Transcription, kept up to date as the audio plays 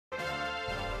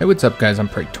Hey, what's up guys? I'm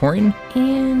Praetorian.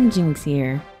 And Jynx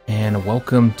here. And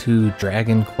welcome to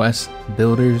Dragon Quest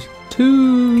Builders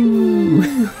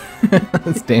 2!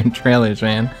 Those damn trailers,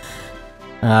 man.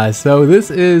 So this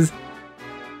is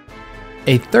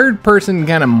a third-person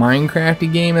kind of Minecraft-y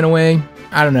game in a way.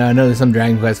 I don't know, I know that some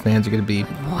Dragon Quest fans are going to be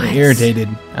irritated.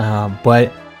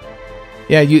 But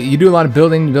yeah, you do a lot of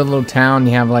building, you build a little town,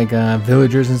 you have like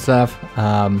villagers and stuff.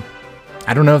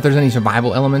 I don't know if there's any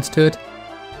survival elements to it.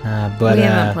 But we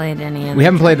haven't played any. We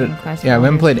haven't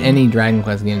played any Dragon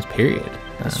Quest games. Period.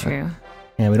 That's true.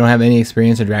 Yeah, we don't have any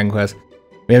experience in Dragon Quest.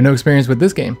 We have no experience with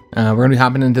this game. We're gonna be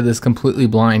hopping into this completely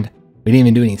blind. We didn't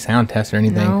even do any sound tests or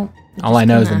anything. No, all I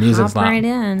know is the music's loud. Right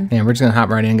in. Yeah, we're just gonna hop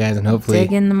right in, guys, and hopefully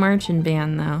dig in the marching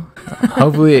band though.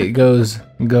 Hopefully it goes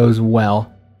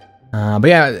well. But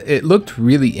yeah, it looked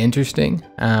really interesting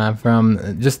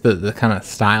from just the kind of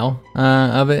style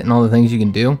of it and all the things you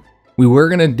can do. We were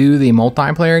going to do the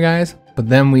multiplayer, guys, but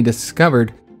then we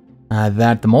discovered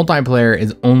that the multiplayer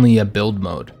is only a build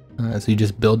mode. So you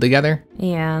just build together.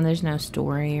 Yeah, and there's no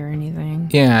story or anything.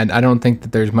 Yeah, I don't think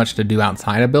that there's much to do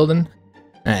outside of building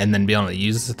and then be able to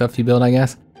use the stuff you build, I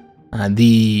guess.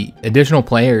 The additional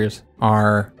players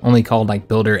are only called like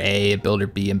Builder A, Builder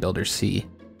B, and Builder C.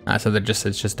 So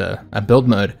it's just a build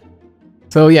mode.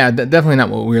 So yeah, definitely not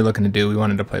what we were looking to do. We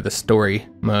wanted to play the story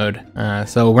mode.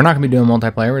 So we're not gonna be doing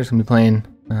multiplayer. We're just gonna be playing,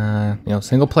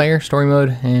 single player story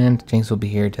mode, and Jynx will be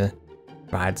here to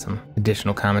provide some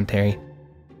additional commentary.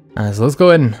 So let's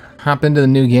go ahead and hop into the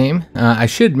new game. I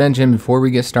should mention before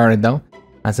we get started though,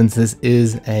 since this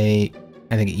is I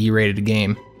think, an E-rated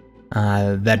game,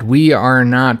 that we are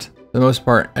not, for the most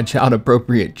part, a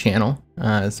child-appropriate channel.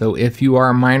 So if you are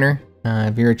a minor,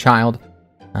 if you're a child,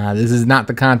 this is not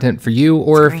the content for you,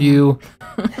 or if you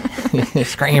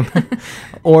scream,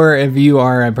 or if you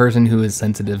are a person who is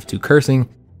sensitive to cursing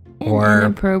or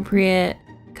inappropriate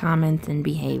comments and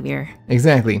behavior.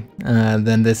 Exactly.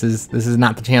 Then this is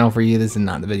not the channel for you. This is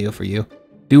not the video for you.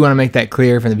 Do want to make that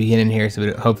clear from the beginning here, so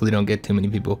we hopefully don't get too many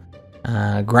people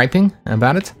griping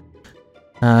about it.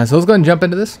 So let's go ahead and jump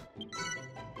into this.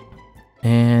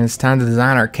 And it's time to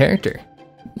design our character.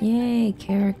 Yay,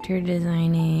 character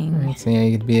designing. Let's see,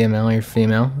 you could be a male or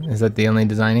female. Is that the only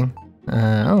designing?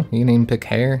 Oh, you can even pick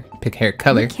hair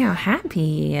color. Look how happy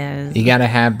he is. You gotta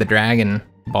have the Dragon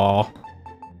Ball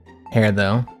hair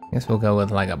though. I guess we'll go with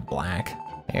like a black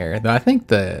hair. Though I think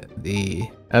the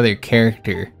other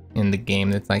character in the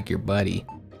game that's like your buddy,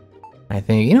 I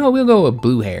think, we'll go with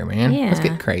blue hair, man. Yeah. Let's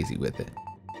get crazy with it.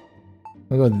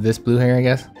 We'll go with this blue hair, I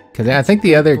guess. Because I think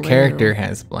the other character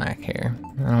has black hair.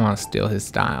 I don't want to steal his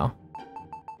style.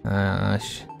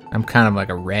 I'm kind of like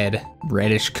a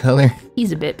reddish color.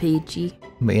 He's a bit peachy.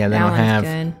 But yeah, then I'll have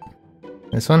good.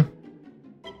 This one?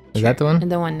 Is that the one?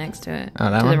 And the one next to it. Oh,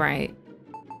 that one? one? To the right.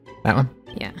 That one?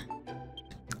 Yeah.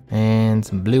 And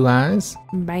some blue eyes.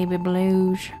 Baby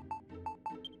blues.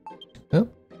 Oh,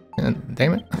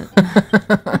 damn it.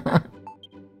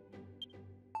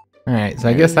 Alright, so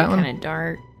I guess that one? Kind of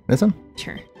dark. This one?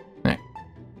 Sure. Alright.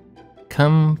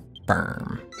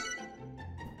 Confirm.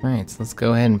 Alright, so let's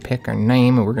go ahead and pick our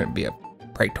name, and we're going to be a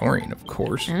Praetorian, of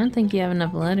course. I don't think you have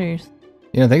enough letters.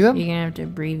 You don't think so? You're going to have to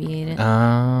abbreviate it.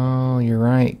 Oh, you're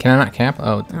right. Can I not cap?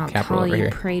 Oh, it's capital over here.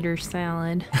 I'll call you Praetor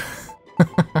Salad.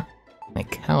 They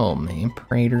call me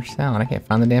Praetor Salad. I can't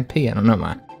find the damn P. I don't know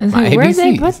my Where'd ABCs.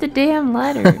 they put the damn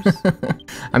letters?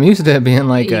 I'm used to it being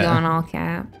like you going all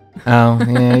cap? Oh,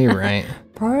 yeah, you're right.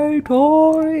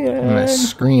 Praetorian. I'm gonna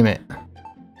scream it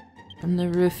from the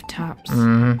rooftops.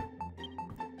 Mm-hmm.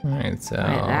 Alright, so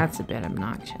Right, that's a bit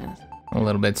obnoxious. A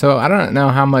little bit. So I don't know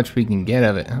how much we can get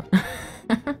of it.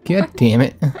 God damn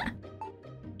it.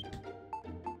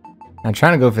 I'm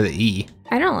trying to go for the E.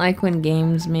 I don't like when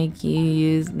games make you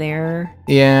use their...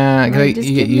 Yeah, because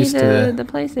you get used to the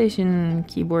PlayStation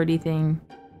keyboardy thing.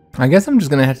 I guess I'm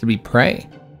just going to have to be Prey.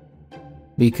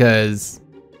 Because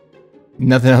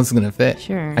nothing else is going to fit.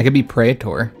 Sure. I could be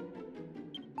Praetor.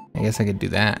 I guess I could do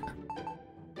that.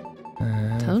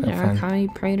 Told you I'll call you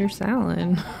Praetor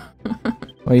Salad.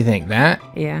 What do you think? That?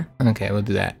 Yeah. Okay, we'll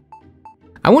do that.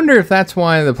 I wonder if that's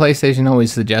why the PlayStation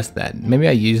always suggests that. Maybe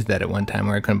I used that at one time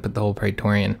where I couldn't put the whole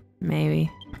Praetorian.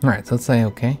 Maybe. Alright, so let's say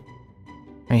okay.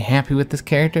 Are you happy with this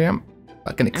character? I'm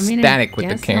fucking ecstatic with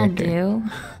the character. Do.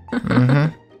 What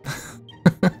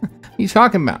are you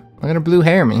talking about? I got a blue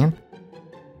hair, man.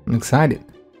 I'm excited.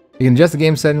 You can adjust the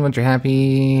game setting once you're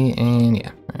happy, and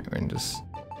yeah. Alright, we're gonna just...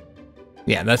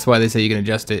 Yeah, that's why they say you can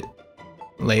adjust it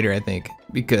later, I think.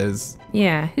 Because...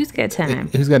 Yeah, who's got time?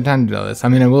 Who's got time to do all this? I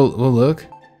mean, we'll look.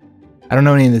 I don't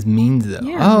know what any of this means, though.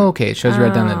 Yeah. Oh, okay, it shows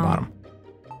right down at the bottom.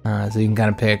 So you can kind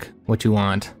of pick what you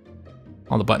want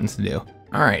all the buttons to do.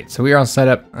 Alright, so we're all set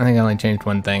up. I think I only changed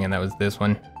one thing, and that was this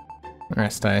one. The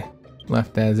rest I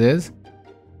left as is.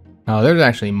 Oh, there's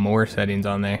actually more settings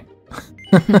on there.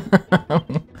 Oh,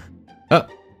 I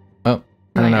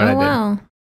don't know what I did.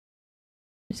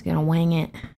 Just gonna wing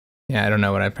it. Yeah, I don't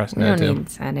know what I pressed no no to. We don't need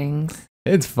settings.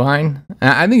 It's fine.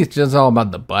 I think it's just all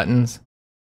about the buttons.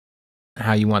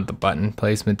 How you want the button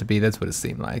placement to be. That's what it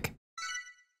seemed like.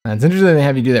 It's interesting they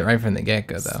have you do that right from the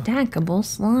get-go, though. Stackable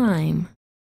slime.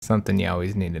 Something you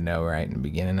always need to know right in the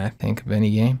beginning, I think, of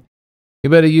any game. You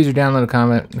better use or download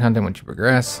content once you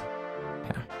progress.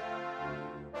 Yeah.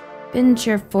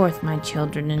 Venture forth, my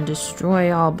children, and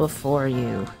destroy all before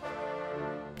you.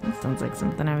 That sounds like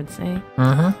something I would say.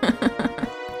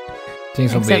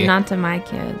 Except not to my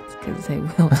kids, because they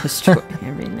will destroy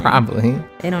everything. Probably.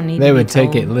 They don't need. They would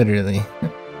take it literally.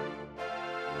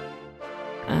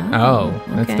 Oh,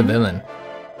 okay. That's the villain.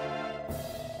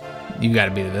 You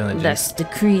gotta be the villain. Thus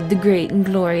decreed the great and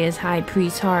glorious High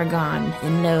Priest Hargon,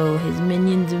 and lo, his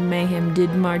minions of mayhem did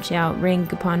march out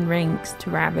rank upon ranks to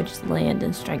ravage the land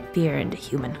and strike fear into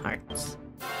human hearts.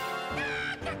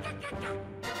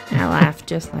 I laughed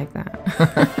just like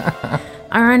that.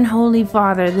 Our unholy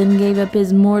father then gave up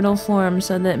his mortal form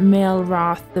so that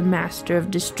Malroth, the master of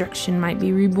destruction, might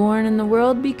be reborn and the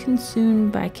world be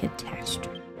consumed by catastrophe.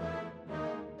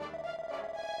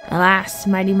 Alas,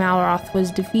 mighty Malroth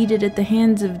was defeated at the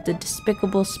hands of the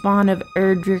despicable spawn of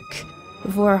Erdrick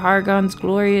before Hargon's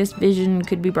glorious vision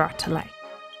could be brought to light.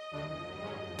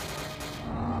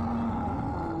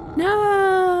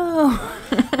 No!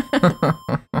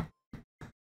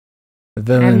 The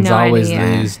villains always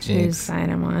lose, Jinx. Whose side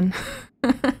I'm on.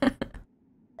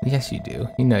 Yes, you do.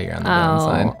 You know you're on the villain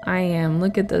side. Oh, I am.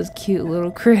 Look at those cute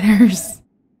little critters.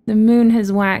 The moon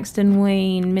has waxed and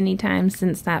waned many times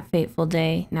since that fateful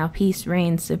day. Now peace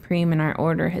reigns supreme and our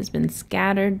order has been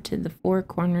scattered to the four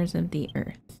corners of the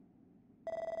earth.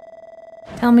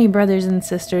 Tell me, brothers and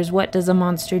sisters, what does a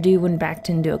monster do when backed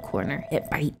into a corner? It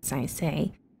bites, I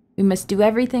say. We must do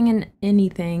everything and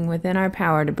anything within our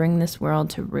power to bring this world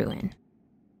to ruin.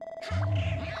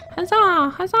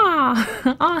 Huzzah!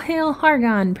 Huzzah! All hail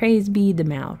Hargon! Praise be the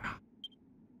Malroth.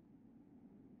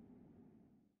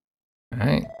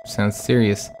 Alright, sounds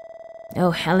serious.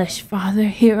 Oh, hellish Father,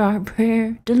 hear our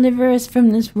prayer. Deliver us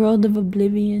from this world of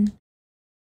oblivion.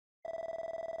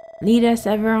 Lead us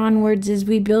ever onwards as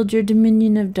we build your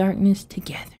dominion of darkness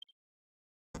together.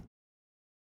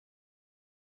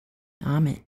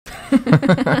 Amen.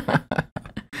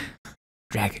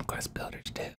 Dragon Quest Builders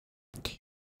too.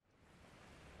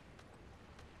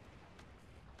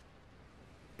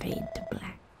 Fade to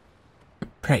black.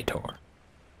 Praetor.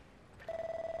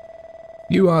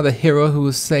 You are the hero who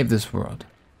will save this world.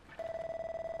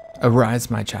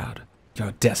 Arise, my child.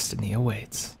 Your destiny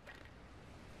awaits.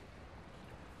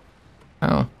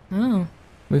 Oh. Oh.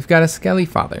 We've got a skelly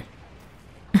father.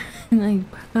 Like,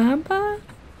 Papa?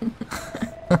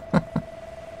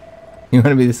 You want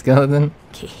to be the skeleton?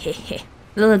 The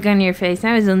look on your face.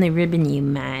 I was only ribbing you,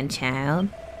 my child.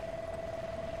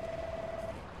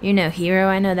 You're no hero,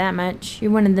 I know that much.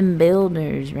 You're one of them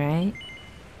builders, right?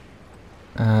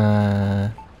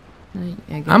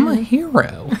 I'm a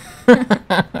hero.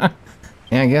 Yeah,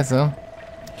 I guess so.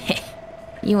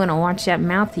 You want to watch that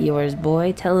mouth of yours,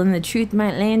 boy. Telling the truth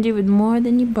might land you with more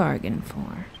than you bargained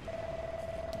for.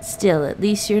 Still, at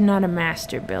least you're not a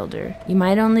master builder. You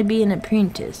might only be an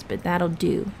apprentice, but that'll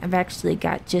do. I've actually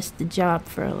got just the job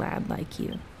for a lad like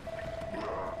you.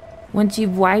 Once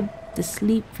you've wiped the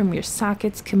sleep from your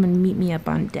sockets, come and meet me up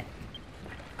on deck.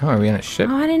 Oh, are we on a ship?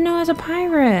 Oh, I didn't know I was a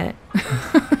pirate.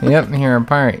 Yep, you're a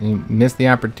pirate. You missed the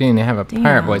opportunity to have a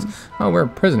pirate voice. Oh, we're a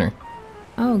prisoner.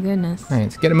 Oh, goodness. All right,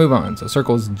 let's get a move on. So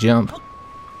circles jump.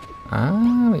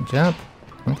 Ah, we jump.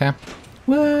 Okay.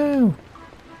 Whoa.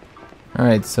 All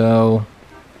right, so.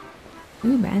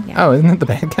 Ooh, bad guy. Oh, isn't that the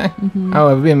bad guy? Mm-hmm. Oh,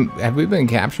 have we been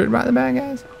captured by the bad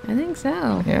guys? I think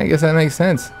so. Yeah, I guess that makes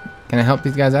sense. Can I help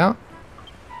these guys out?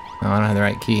 Oh, I don't have the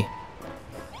right key.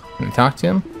 Can we talk to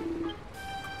him?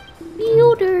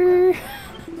 Builder.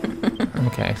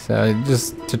 Okay, so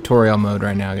just tutorial mode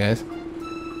right now, guys.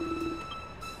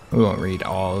 We won't read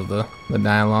all of the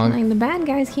dialogue. Like, the bad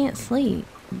guys can't sleep.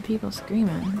 People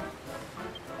screaming.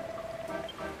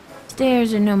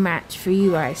 Stairs are no match for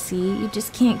you, I see. You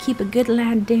just can't keep a good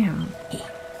lad down.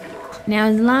 Now,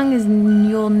 as long as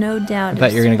you'll no doubt I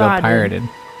thought you were going to go pirated.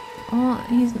 Oh,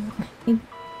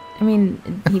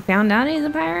 he found out he's a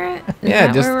pirate? Is yeah,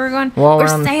 that just where we're going?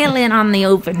 We're sailing on the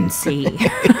open sea.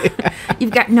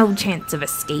 You've got no chance of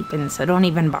escaping, so don't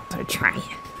even bother trying.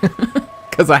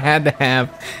 Because I had to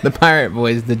have the pirate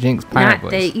voice, the Jynx pirate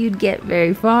voice. Not that you'd get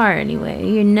very far anyway.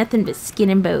 You're nothing but skin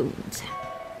and bones.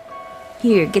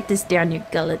 Here, get this down your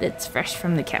gullet. It's fresh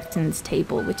from the captain's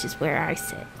table, which is where I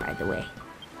sit, by the way.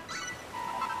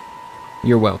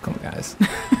 You're welcome, guys.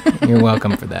 You're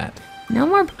welcome for that. No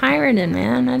more pirating,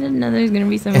 man. I didn't know there was going to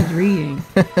be so much reading.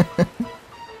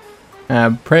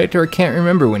 Praetor can't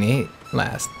remember when he ate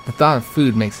last. The thought of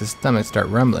food makes his stomach start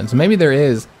rumbling. So maybe there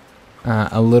is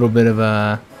a little bit of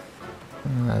a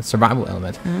survival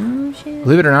element. Oh, shit.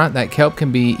 Believe it or not, that kelp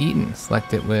can be eaten.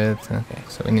 Select it with... Okay,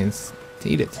 so we need to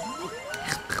eat it.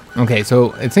 Okay,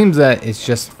 so it seems that it's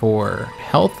just for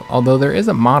health, although there is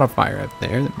a modifier up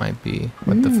there that might be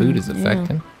what the food is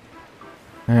affecting.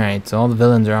 Yeah. Alright, so all the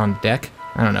villains are on deck.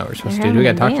 I don't know what we're supposed to do. Do we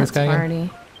gotta talk to this guy again?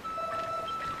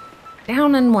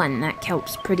 Down in one. That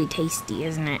kelp's pretty tasty,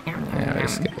 isn't it? Yeah, we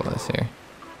skip all this here.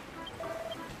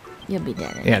 You'll be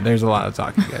dead. Yeah, there's a lot of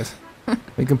talking, guys.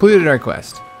 We completed our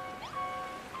quest.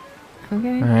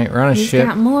 Okay. Alright, we're on a ship. He's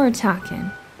got more talking.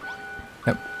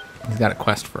 Yep, he's got a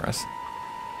quest for us.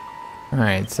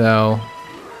 Alright, so...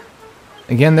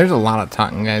 Again, there's a lot of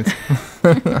talking, guys.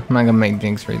 I'm not gonna make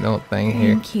Jynx read the whole thing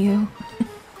here. Thank you.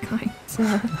 Kind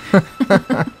sir.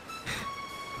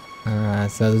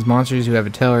 So there's monsters who have a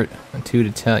tale or two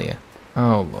to tell you.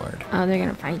 Oh, Lord. Oh, they're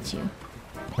gonna fight you.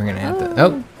 We're gonna have to...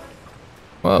 Oh!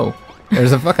 Whoa.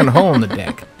 There's a fucking hole in the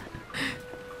deck.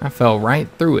 I fell right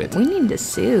through it. We need to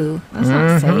sue. That's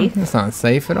not safe. That's not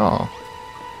safe at all.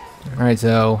 Alright,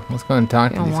 so let's go and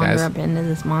talk to these guys. Up into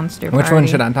this monster Which party. one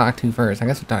should I talk to first? I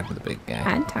guess we'll talk to the big guy.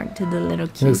 I'd talk to the little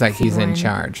cute Looks like he's one. in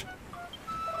charge.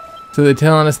 So they're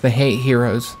telling us they hate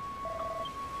heroes.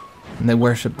 And they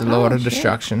worship the Lord of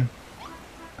Destruction.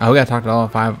 Oh, we gotta talk to all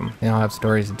 5 of them. They all have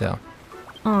stories to tell.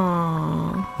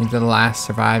 Aww. These are the last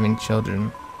surviving children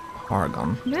of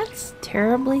Paragon. That's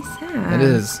terribly sad. It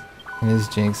is. It is,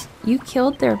 Jynx. You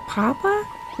killed their papa?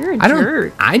 You're a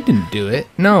jerk. I didn't do it.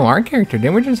 No, our character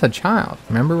did. We're just a child.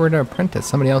 Remember, we're the apprentice.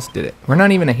 Somebody else did it. We're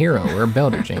not even a hero. We're a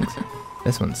builder, Jynx.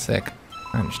 This one's sick.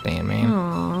 I understand, man.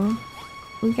 Aww.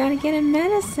 We gotta get him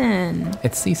medicine.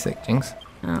 It's seasick, Jynx.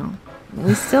 Oh.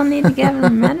 We still need to get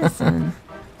him medicine.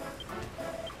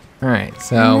 Alright,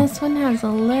 so... And this one has a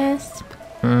lisp.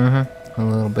 A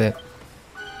little bit.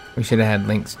 We should have had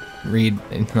Lynx read...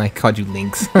 I called you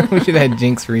Lynx. We should have had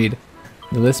Jynx read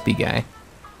the lispy guy.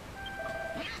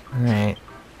 Alright.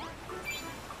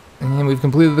 And we've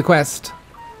completed the quest.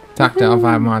 Talk to all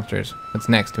 5 monsters. What's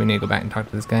next? Do we need to go back and talk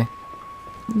to this guy?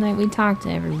 Like we talked to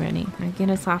everybody. Now get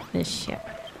us off this ship.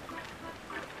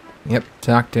 Yep,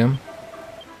 talk to him.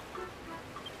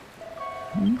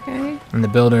 Okay. And the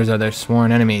builders are their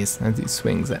sworn enemies as he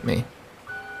swings at me.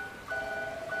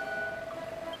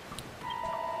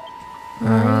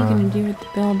 What are you gonna do with the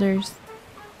builders?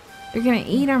 You're gonna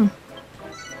eat them.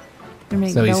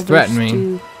 So he's threatened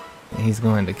me. He's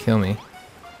going to kill me.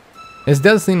 This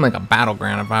does seem like a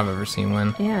battleground if I've ever seen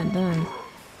one. Yeah, it does.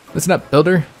 Listen up,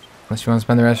 builder. Unless you want to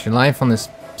spend the rest of your life on this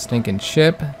stinking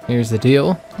ship, here's the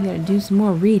deal. You gotta do some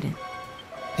more reading.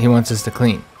 He wants us to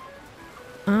clean.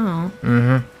 Oh.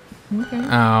 Okay.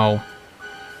 Oh.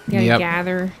 You gotta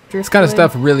gather driftwood. This kind of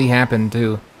stuff really happened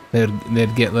too.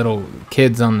 They'd get little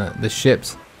kids on the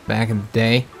ships back in the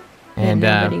day. And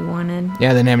nobody wanted.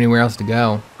 Yeah, they didn't have anywhere else to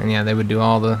go. And yeah, they would do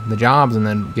all the jobs and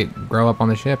then grow up on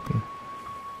the ship. And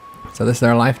so this is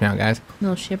our life now, guys.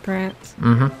 Little ship rats.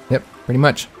 Yep, pretty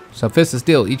much. So fist of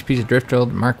steel, each piece of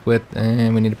driftwood marked with,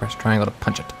 and we need to press triangle to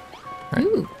punch it. Right.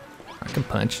 Ooh. I can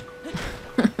punch.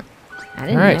 I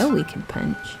didn't know we could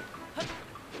punch.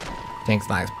 Jynx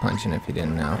likes punching if you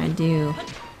didn't know. I do.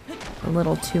 A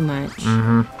little too much.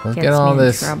 Let's get all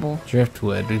this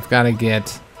driftwood. We've got to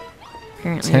get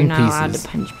Apparently 10 you're not allowed pieces. to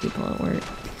punch people at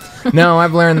work. No,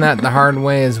 I've learned that the hard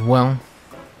way as well.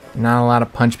 Not allowed to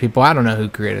punch people. I don't know who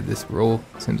created this rule.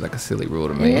 Seems like a silly rule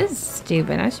to me. It is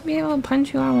stupid. I should be able to punch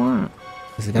who I want.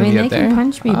 Is it gonna be up there? They can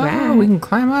punch me back. We can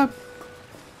climb up.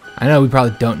 I know we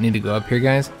probably don't need to go up here,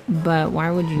 guys. But why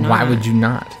would you not? Why would you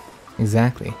not?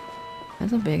 Exactly.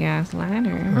 That's a big ass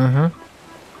ladder. How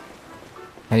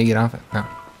do you get off it? No.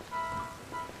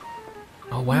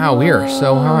 Oh wow, we are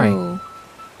so high.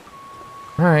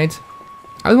 Alright.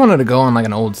 I always wanted to go on like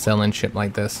an old sailing ship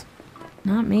like this.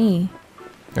 Not me.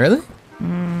 Really?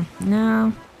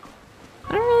 No.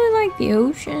 I don't really like the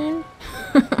ocean.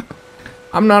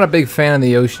 I'm not a big fan of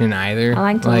the ocean either. I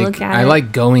like to look at it. I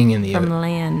like going in the from ocean.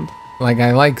 land. Like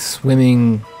I like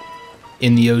swimming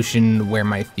in the ocean where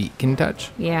my feet can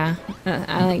touch. Yeah,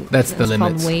 I like. That's the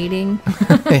limits. Called wading.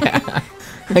 Yeah,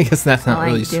 I guess that's not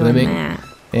really swimming. That.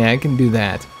 Yeah, I can do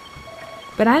that.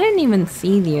 But I didn't even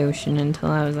see the ocean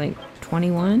until I was like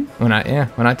 21. When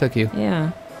I took you.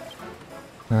 Yeah.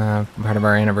 Part of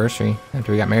our anniversary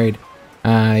after we got married.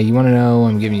 You want to know?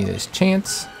 I'm giving you this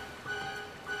chance.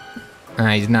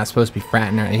 He's not supposed to be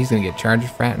fraternizing. He's gonna get charged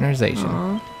with fraternization.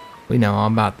 Aw, We know all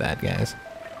about that, guys.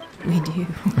 we do.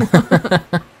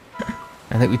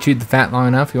 I think we chewed the fat long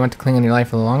enough. You want to cling on your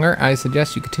life a little longer? I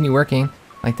suggest you continue working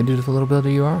like the dutiful little builder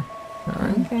you are. All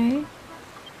right. Okay. All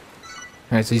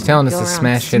right. So he's telling us Go to around,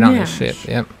 smash shit on his smash. ship.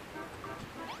 Yep.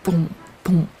 Boom,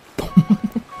 boom, boom.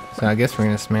 So I guess we're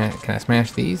gonna smash. Can I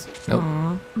smash these? Nope.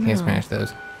 Aw, Can't no. smash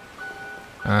those.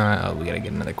 Oh, we gotta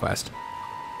get another quest.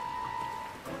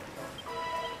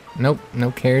 Nope.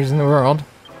 No cares in the world.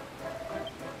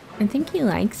 I think he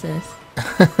likes us.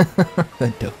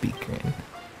 The dopey grin.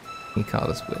 He called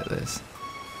us witless.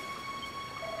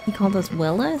 He called us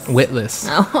Willis? Witless.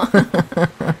 Oh.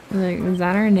 Like, is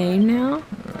that our name now?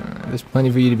 There's plenty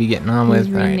for you to be getting on He's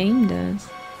with. All right. renamed us.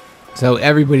 So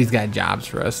everybody's got jobs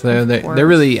for us. So Of they're course.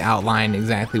 really outlined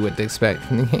exactly what to expect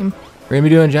from the game. We're gonna be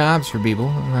doing jobs for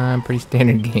people. Pretty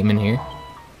standard game in here.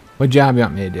 What job you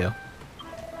want me to do?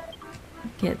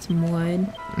 Get some wood.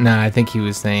 No, I think he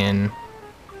was saying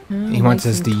Oh, he wants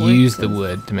make us to some use the torches.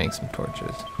 wood to make some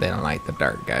torches. They don't like the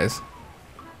dark, guys.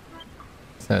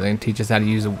 So they're gonna teach us how to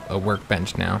use a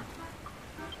workbench now.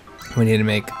 We need to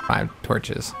make 5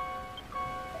 torches.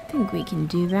 I think we can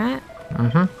do that.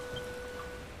 Mm-hmm.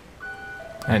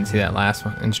 I didn't see that last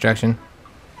one. Instruction.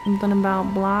 Something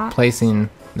about blocks. Placing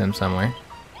them somewhere.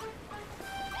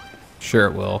 Sure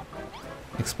it will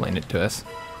explain it to us.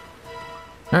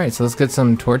 Alright, so let's get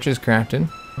some torches crafted.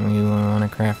 We want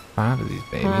to craft 5 of these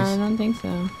I babies. don't think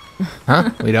so.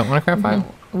 Huh? We don't want to craft 5?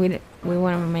 We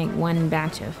want to make one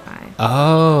batch of 5.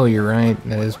 Oh, you're right.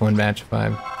 That is one batch of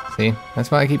 5. See?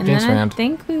 That's why I keep And Jinx then I around.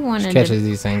 think we wanted catches to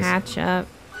these things. patch up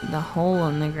the hole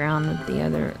in the ground with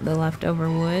the leftover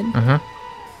wood. Uh-huh.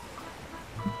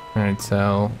 Alright,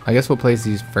 so I guess we'll place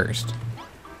these first.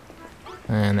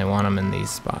 And they want them in these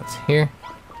spots here.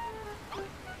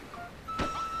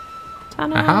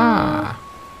 Ta-da! Aha!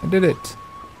 I did it.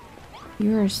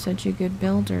 You are such a good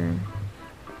builder.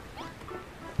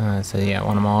 So yeah, I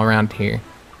want them all around here.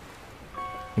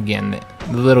 Again,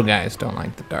 the little guys don't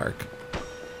like the dark.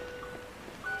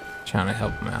 Trying to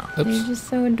help them out. They're Oops. just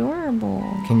so adorable.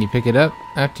 Can you pick it up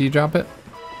after you drop it?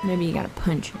 Maybe you gotta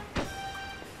punch it.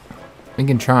 We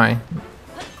can try.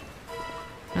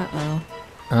 Uh-oh.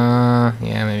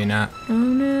 Yeah, maybe not. Oh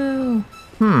no.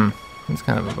 That's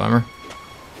kind of a bummer.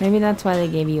 Maybe that's why they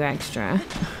gave you extra.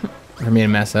 For me to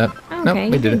mess up. Okay, Nope, we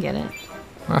you did can it. get it.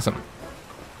 Awesome.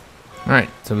 Alright,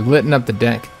 so we've lit up the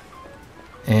deck.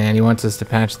 And he wants us to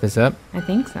patch this up. I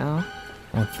think so.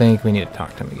 I think we need to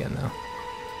talk to him again, though.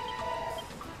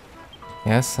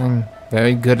 Yes, I'm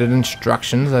very good at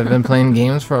instructions. I've been playing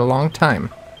games for a long time.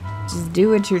 Just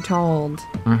do what you're told.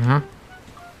 Mm-hmm.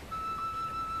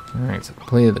 Alright, so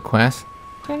completed the quest.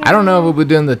 I don't know if we'll be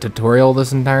doing the tutorial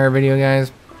this entire video,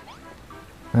 guys.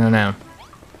 I don't know.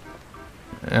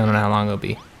 I don't know how long it'll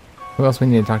be. Who else we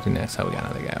need to talk to next? Oh, we got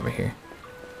another guy over here.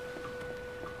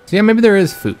 So yeah, maybe there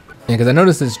is food. Yeah, because I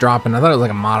noticed it's dropping. I thought it was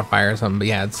like a modifier or something, but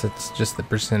yeah, it's just the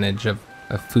percentage of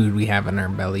food we have in our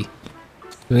belly.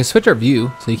 We can switch our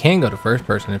view, so you can go to first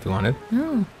person if you wanted.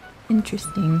 Oh,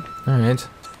 interesting. Alright.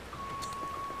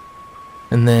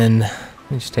 And then,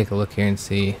 let me just take a look here and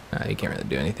see. You can't really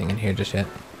do anything in here just yet.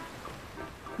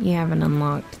 You haven't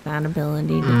unlocked that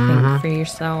ability to Mhm. think for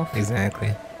yourself.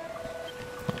 Exactly.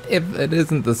 If it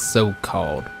isn't the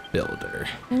so-called builder.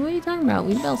 And what are you talking about?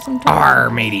 We built some Arr,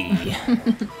 matey!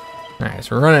 Alright,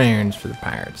 so we're running errands for the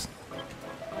pirates.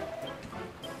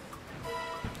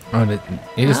 Oh, did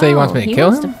he just say he wants me to kill He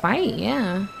wants him? to fight,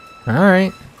 yeah.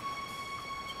 Alright.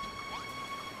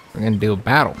 We're gonna do a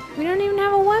battle. We don't even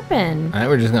have a weapon. Alright,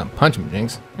 we're just gonna punch him,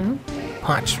 Jinx. Oh.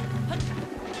 Punch.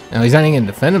 No, he's not even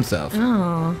gonna defend himself.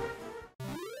 Oh,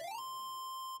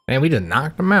 Man, we just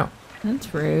knocked him out.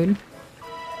 that's rude.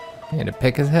 He had to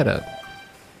pick his head up.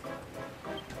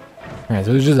 Alright,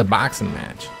 so it was just a boxing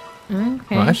match.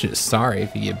 Okay. Well, I'm just sorry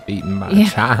if you get beaten by Yeah. a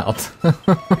child.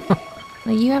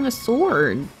 Like, you have a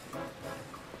sword.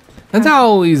 That's how I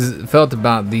always felt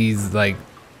about these, like,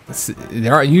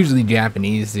 there are usually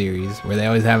Japanese series where they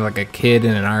always have, like, a kid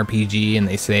in an RPG and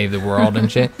they save the world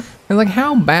and shit. And, like,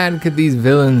 how bad could these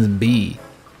villains be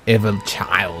if a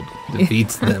child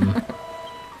defeats them?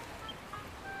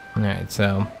 Alright,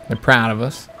 so they're proud of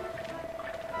us.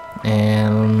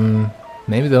 And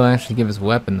maybe they'll actually give us a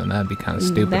weapon, then that'd be kind of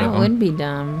stupid That of them. would be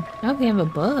dumb. Oh, we have a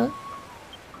book.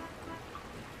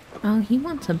 Oh, he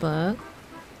wants a book.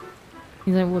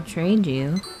 He's like, we'll trade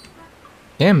you.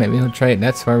 Yeah, maybe we'll trade.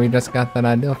 That's where we just got that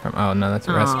idea from. Oh, no, that's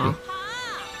a Aw. recipe.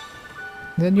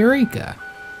 Then Eureka.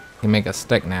 You make a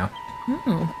stick now.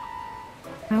 Oh,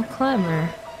 how clever.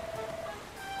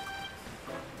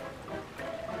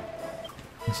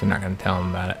 So you're not going to tell him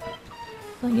about it.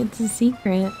 Like it's a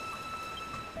secret.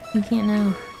 You can't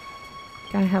know.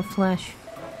 Gotta have flesh.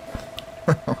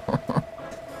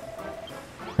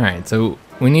 Alright, so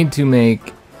we need to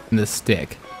make the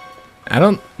stick. I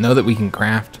don't know that we can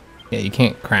craft. Yeah, you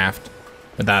can't craft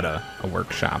without a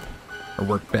workshop or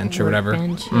workbench or whatever.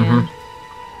 Workbench, yeah.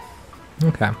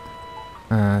 Okay.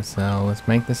 So let's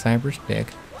make the cyber stick.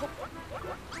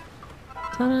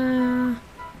 Ta-da!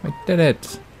 We did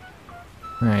it.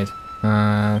 Alright.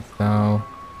 So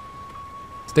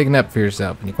sticking up for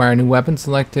yourself. When you acquire a new weapon,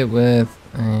 select it with,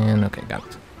 and okay, got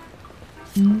it.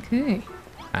 Okay.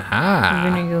 Aha! We're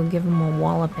gonna go give him a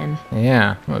walloping.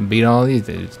 Yeah, I'm gonna beat all these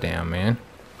dudes down, man.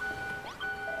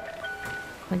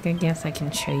 Like, I guess I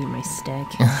can show you my stick.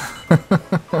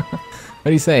 What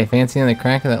do you say? Fancy on the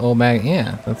crack of that old bag?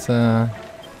 Yeah, let's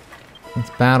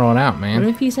battle it out, man.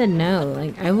 What if you said no?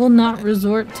 Like, I will not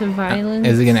resort to violence.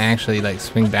 Is it gonna actually like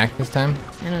swing back this time?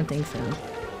 I don't think so.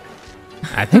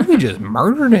 I think we just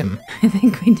murdered him. I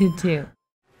think we did too.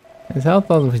 His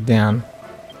health all the way down.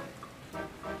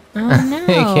 Oh no!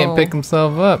 He can't pick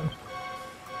himself up.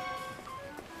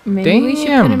 Maybe we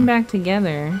should put him back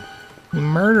together. We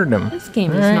murdered him. This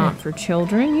game is not for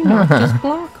children. You knocked his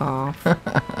block off.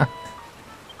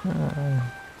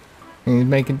 He's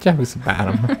making jokes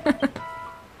about him.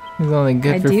 He's only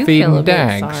good I for do feeding feel a bit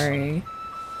dags. sorry.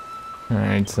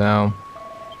 Alright, so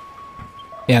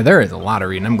yeah, there is a lot of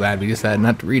reading. I'm glad we decided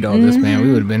not to read all this, man.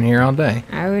 We would have been here all day.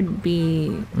 I would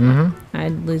be...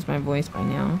 I'd lose my voice by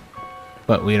now.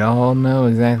 But we'd all know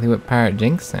exactly what Pirate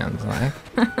Jynx sounds like.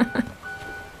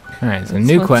 Alright, so That's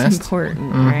new what's quest.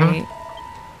 Important, right?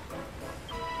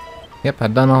 Yep,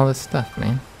 I've done all this stuff,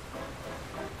 man.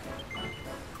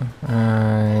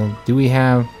 Do we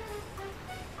have...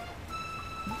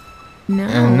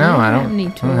 No, no, I have don't, any I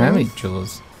don't have any tools.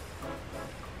 tools.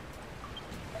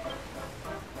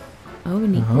 Oh, we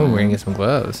need Oh, we're gonna get some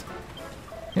gloves.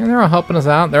 Yeah, they're all helping us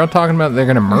out. They're all talking about they're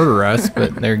gonna murder us,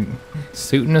 but they're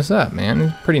suiting us up, man.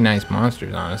 They're pretty nice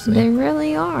monsters, honestly. They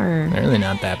really are. They're really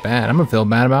not that bad. I'm gonna feel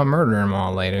bad about murdering them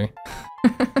all later.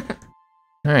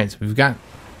 Alright, so we've got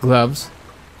gloves.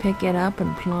 Pick it up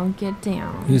and plunk it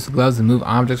down. Use the gloves to move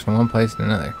objects from one place to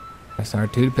another. Press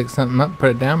R2 to pick something up,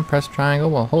 put it down, press triangle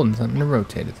while holding something to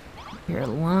rotate it. You're a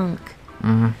lunk.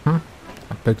 I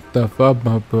picked stuff up,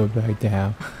 I put it back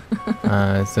down.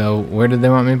 So where did they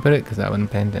want me to put it? Because I wasn't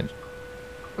paying attention.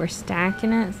 We're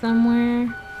stacking it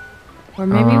somewhere. Or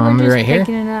maybe we're maybe just right here?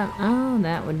 picking it up. Oh,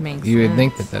 that would make sense. You would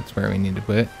think that that's where we need to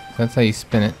put it. That's how you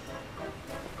spin it.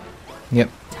 Yep.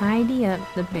 Tidy up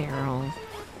the barrels.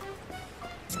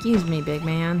 Excuse me, big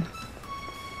man.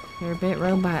 You're a bit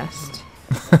robust.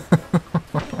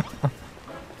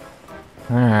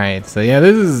 Alright, so yeah,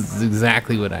 this is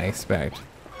exactly what I expect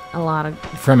A lot of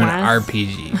from an quests.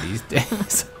 RPG these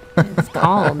days. It's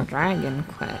called Dragon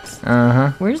Quest.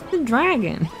 Where's the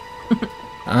dragon?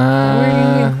 Where did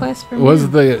you get quest from Was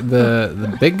him?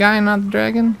 the big guy not the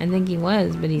dragon? I think he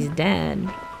was, but he's dead.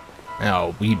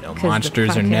 Oh, we know 'Cause the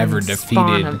monsters are never fucking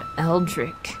spawn defeated. of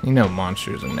Eldrick. You know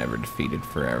monsters are never defeated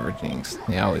forever, Jinx.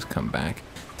 They always come back.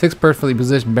 6 perfectly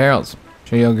positioned barrels.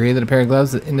 Sure you'll agree that a pair of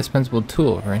gloves is an indispensable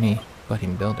tool for any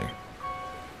budding builder.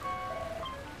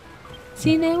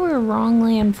 See, they were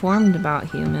wrongly informed about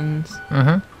humans.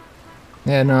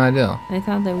 Yeah, no idea. They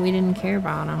thought that we didn't care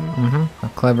about them. How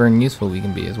clever and useful we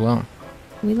can be as well.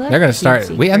 We love They're gonna start.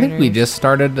 cutesy I think we critters. just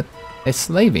started a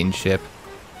slaving ship.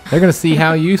 They're gonna see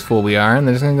how useful we are, and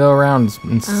they're just gonna go around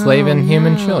enslaving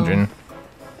human no. children.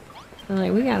 They're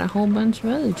like, we got a whole bunch of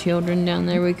other children down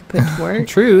there we could put to work.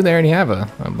 True, they already have a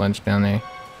bunch down there.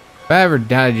 If I ever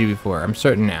doubted you before, I'm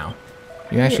certain now.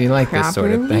 You actually like this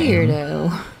sort of Proper thing.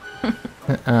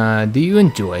 Weirdo. Do you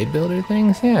enjoy builder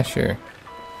things? Yeah, sure.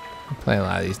 I play a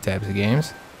lot of these types of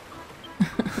games.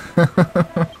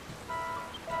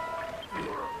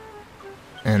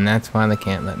 And that's why they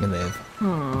can't let me live.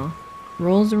 Aw.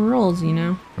 Rolls and rolls, you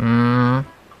know.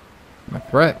 My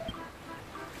threat.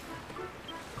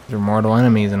 They're mortal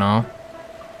enemies and all.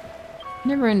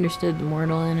 Never understood the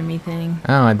mortal enemy thing.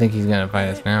 Oh, I think he's gonna fight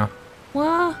us now.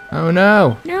 What? Oh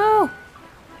no! No!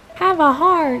 Have a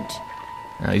heart!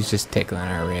 No, he's just tickling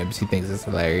our ribs. He thinks it's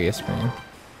hilarious, man.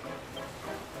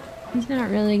 He's not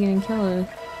really gonna kill us.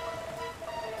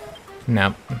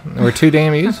 Nope. We're too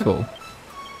damn useful.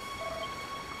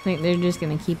 I think they're just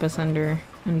gonna keep us under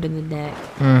the deck.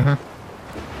 Oh,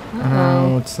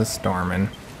 Uh-oh. it's the storming.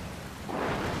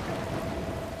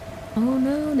 Oh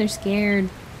no, they're scared.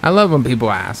 I love when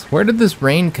people ask, where did this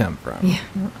rain come from? Yeah.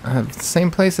 The same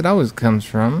place it always comes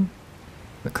from.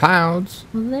 The clouds.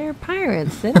 Well, they're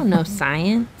pirates. They don't know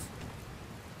science.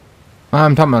 Well,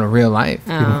 I'm talking about real life.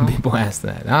 Oh. People ask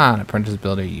that. Ah, an apprentice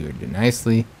builder, you would do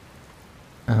nicely.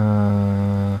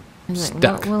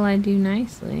 Stuck. What will I do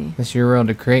nicely? This is your world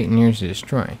to create and yours to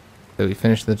destroy. So we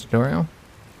finished the tutorial?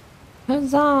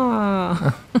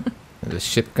 Huzzah! Is the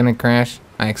ship gonna crash?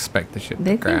 I expect the ship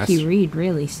to crash. They think you read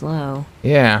really slow.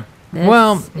 Yeah.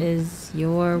 This is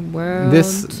your world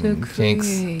to create. Jinx,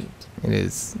 it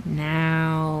is.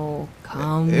 Now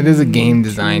come. It is a game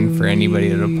designed for anybody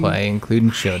to play,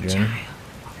 including children.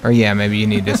 Or yeah, maybe you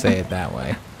need to say it that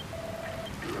way.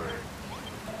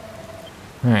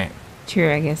 Alright.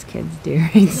 Sure, I guess kids do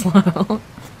read slow.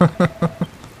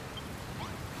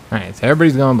 Alright, so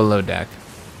everybody's going below deck.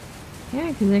 Yeah,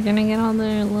 because they're gonna get all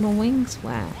their little wings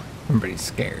wet. Everybody's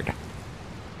scared.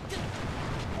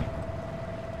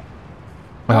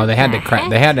 Well, they had to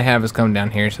they had to have us come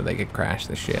down here so they could crash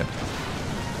the ship.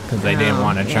 Because they didn't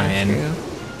want to try and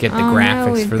get the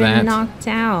graphics for that. We've been knocked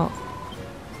out.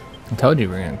 I told you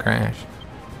we were gonna crash.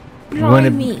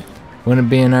 Me. Wouldn't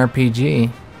be an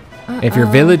RPG. If your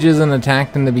village isn't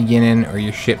attacked in the beginning or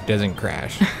your ship doesn't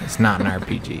crash, it's not an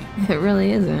RPG. It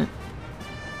really isn't.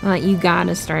 Like, you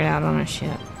gotta start out on a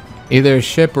ship. Either a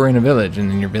ship or in a village, and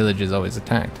then your village is always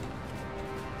attacked.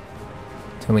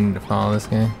 So we need to follow this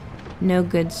guy. No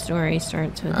good story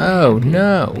starts with Oh a happy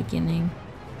no! beginning.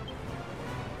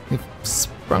 We've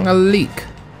sprung a leak.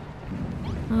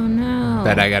 Oh no!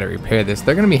 Bet I gotta repair this.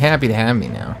 They're gonna be happy to have me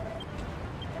now.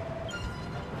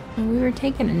 We were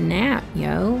taking a nap,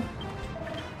 yo.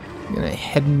 I'm gonna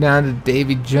head down to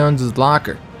Davy Jones's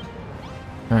locker.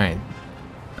 All right.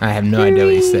 I have no idea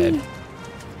what he said.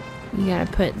 You gotta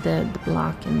put the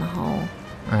block in the hole.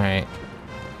 All right.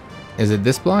 Is it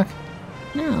this block?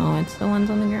 No, it's the ones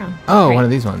on the ground. Oh, Right. one of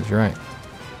these ones. You're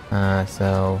right.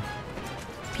 So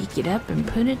Pick it up and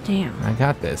put it down. I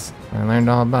got this. I learned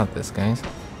all about this, guys.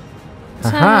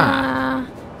 Aha!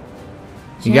 Ta-da!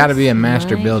 You got to be a Just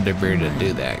master like builder breeder to that.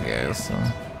 do that, guys. So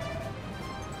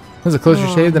it was a closer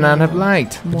Oh, shave than I'd have no.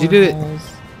 liked, but More you did it. holes.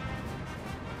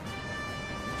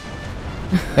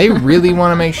 They really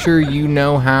want to make sure you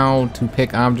know how to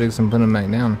pick objects and put them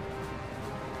back down.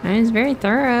 And it's very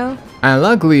thorough. And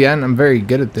luckily, I'm very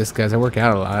good at this, guys. I work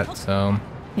out a lot, so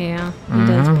Yeah, he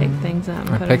does pick things up.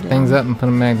 And I put pick them things down. up and put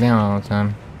them back down all the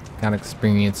time. Got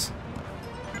experience.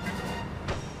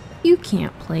 You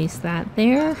can't place that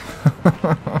there.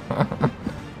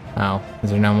 Oh, is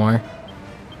there no more?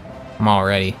 I'm all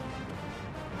ready.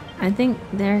 I think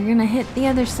they're gonna hit the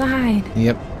other side.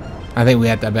 Yep. I think we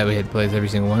had to, I bet we had to place every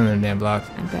single one of them damn blocks.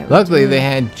 I bet. Luckily, we they did.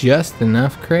 had just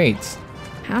enough crates.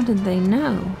 How did they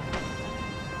know?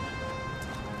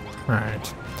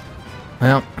 Alright.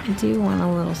 Well, I do want a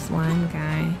little slime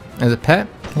guy. as a pet?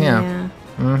 Yeah.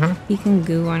 Mm-hmm. He can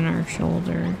goo on our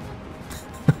shoulder.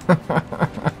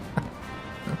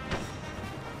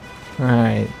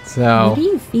 Alright, so What do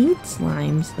you feed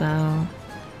slimes, though?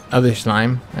 other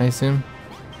slime, I assume.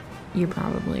 You're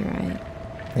probably right.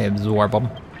 They absorb them.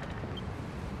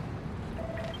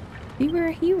 We were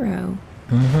a hero.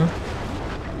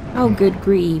 Mm-hmm. Oh, good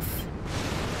grief.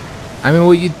 I mean,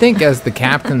 well, you'd think as the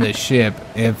captain of the ship,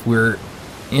 if we're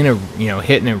in a,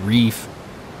 hitting a reef,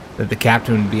 that the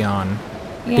captain would be on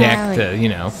deck like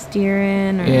to,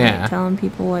 steering or Yeah. like telling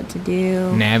people what to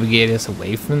do. navigate us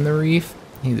away from the reef.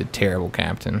 He's a terrible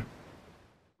captain.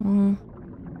 Oh,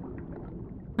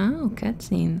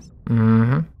 cutscenes.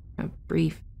 Mm-hmm. A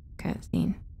brief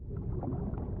cutscene.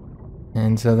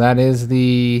 And so that is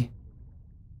the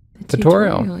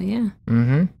tutorial. Yeah.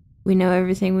 Mm-hmm. We know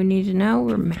everything we need to know.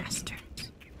 We're masters.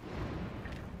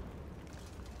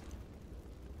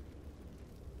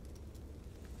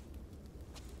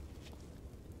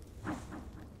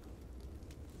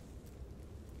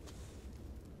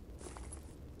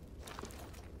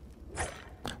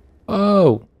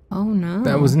 Oh, Oh no.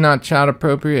 that was not child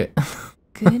appropriate.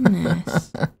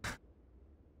 Goodness.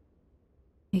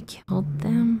 They killed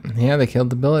them? Yeah, they killed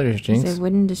the builders, 'Cause Jinx. they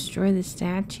wouldn't destroy the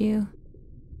statue?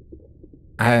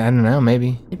 I don't know,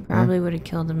 maybe. It probably would have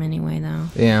killed them anyway, though.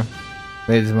 Yeah.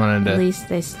 They just wanted At to. least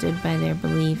they stood by their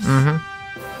beliefs.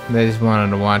 Mm-hmm. They just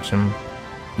wanted to watch them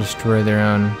destroy their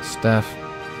own stuff.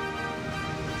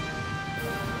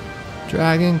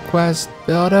 Dragon Quest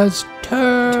Builders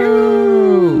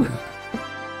 2!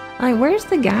 Like, where's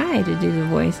the guy to do the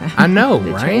voice? I know,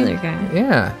 the right? trailer guy.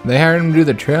 Yeah, they hired him to do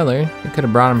the trailer. They could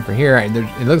have brought him for here.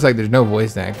 It looks like there's no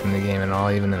voice acting in the game at all,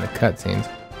 even in the cutscenes.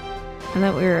 I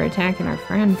thought we were attacking our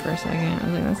friend for a second. I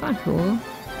was like, that's not cool.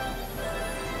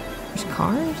 There's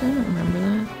cars? I don't remember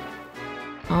that.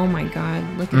 Oh my god,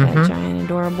 look at that giant,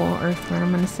 adorable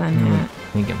earthworm in a sun hat.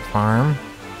 You can farm.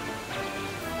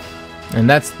 And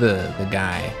that's the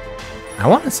guy. I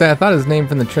want to say I thought his name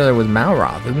from the trailer was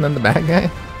Malroth. Isn't that the bad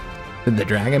guy? Did the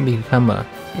dragon become a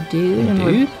dude? And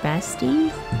we're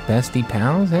besties? Bestie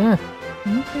pals? Yeah.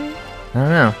 Okay. I don't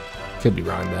know. Could be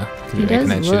wrong though. Could be making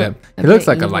that shit up. He looks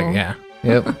like evil. Yeah.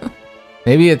 Yep.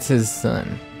 Maybe it's his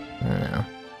son. I don't know.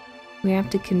 We have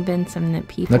to convince him that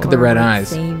people look at the red worth eyes.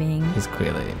 Saving. He's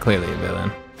clearly a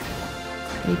villain.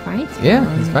 He fights villains.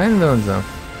 Yeah, he's fighting villains though.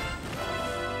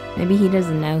 Maybe he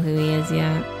doesn't know who he is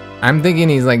yet. I'm thinking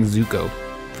he's like Zuko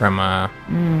from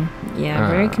yeah,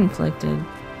 very conflicted.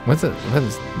 What is the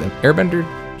Airbender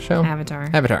show?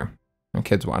 Avatar. My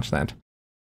kids watched that.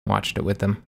 Watched it with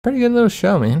them. Pretty good little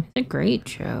show, man. It's a great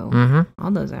show. Mm-hmm.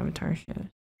 All those Avatar shows.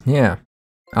 Yeah.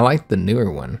 I like the newer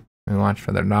one we watched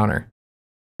for their daughter.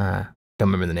 Don't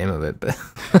remember the name of it, but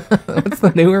what's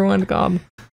the newer one called?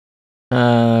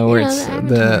 Where it's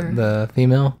the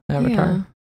female Avatar?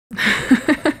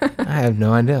 Yeah. I have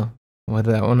no idea what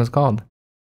that one was called.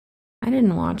 I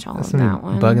didn't watch all of that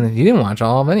one. You didn't watch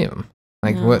all of any of them.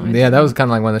 Like no, what? Yeah, that was kind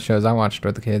of like one of the shows I watched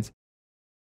with the kids.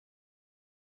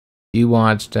 You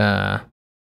watched. What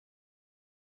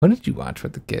did you watch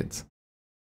with the kids?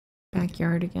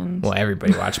 Backyardigans. Well,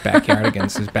 everybody watched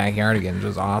Backyardigans. Because Backyardigans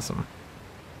was awesome.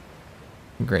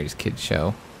 The greatest kids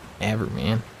show ever,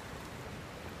 man.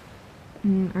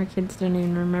 Our kids don't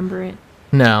even remember it.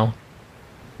 No.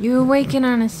 You awaken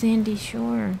on a sandy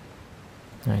shore.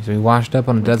 Alright, so we washed up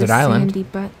on a desert island. Sandy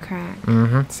butt crack.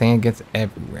 Mm-hmm. Sand gets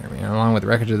everywhere, man. Along with the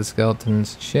wreckage of the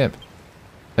skeleton's ship.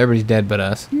 Everybody's dead but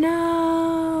us.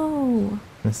 No.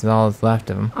 This is all that's left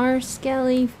of them. Our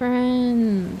skelly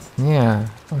friends. Yeah,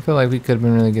 I feel like we could have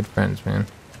been really good friends, man.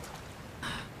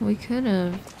 We could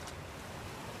have.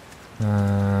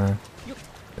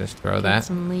 Just throw that.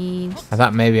 Some leaves. I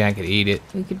thought maybe I could eat it.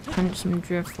 We could punch some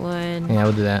driftwood. Yeah,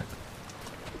 we'll do that.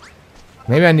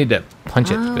 Maybe I need to punch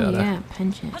it to be able to. Yeah,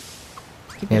 punch it.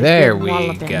 Yeah, there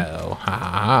we go. Ha ha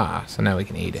ha. So now we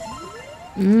can eat it.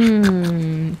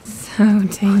 Mmm, so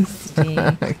tasty.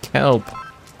 Kelp.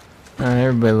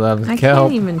 Everybody loves kelp. I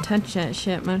can't even touch that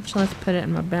shit, much less put it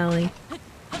in my belly.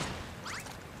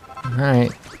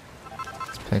 Alright.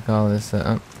 Let's pick all this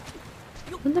up.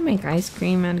 Would they make ice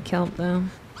cream out of kelp, though?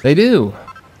 They do.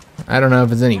 I don't know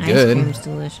if it's any good. Ice cream's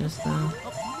delicious, though.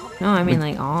 No, I mean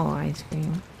like all ice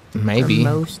cream. Maybe. Or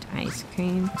most ice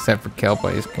cream. Except for kelp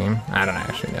ice cream. I don't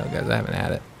actually know, guys. I haven't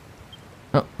had it.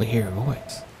 Oh, we hear a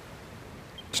voice.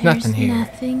 There's nothing here.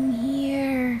 Nothing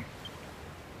here.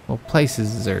 Well, place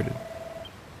is deserted.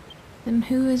 Then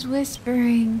who is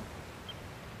whispering?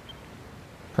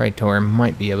 Praetor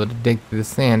might be able to dig through the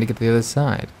sand to get to the other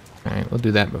side. Alright, we'll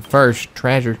do that. But first,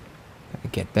 treasure. Gotta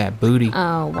get that booty.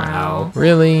 Oh, wow. Oh,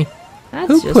 really? That's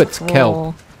Who just puts cool.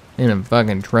 kelp in a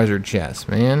fucking treasure chest,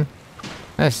 man?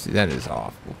 That is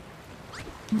awful.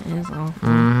 That is awful.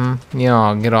 Mm-hmm. You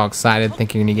know, get all excited,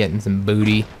 think you're gonna get in some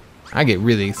booty. I get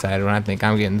really excited when I think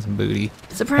I'm getting some booty.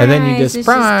 Surprise! And then you get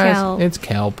surprise. It's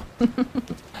kelp. It's kelp.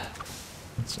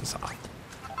 It's just awful.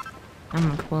 I'm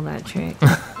gonna pull that trick.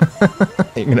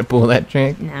 You're gonna pull that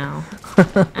trick? No.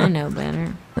 I know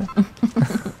better.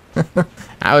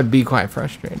 I would be quite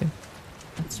frustrated.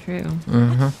 That's true.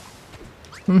 Mm-hmm.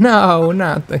 No,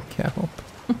 not the kelp.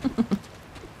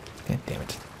 God damn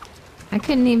it. I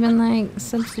couldn't even, like,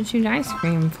 substitute ice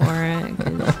cream for it.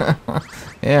 'Cause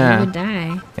yeah. I would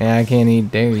die. Yeah, I can't eat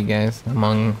dairy, guys.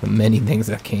 Among the many things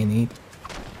I can't eat.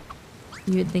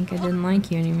 You would think I didn't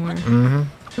like you anymore.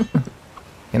 Mm-hmm.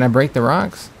 Can I break the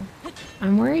rocks?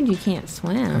 I'm worried you can't I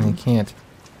swim. can't.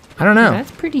 I don't know.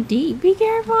 That's pretty deep. Be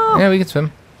careful. Yeah, we can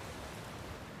swim.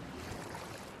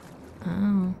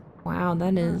 Oh, wow,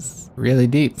 that is Really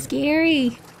deep.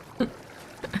 scary.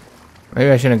 Maybe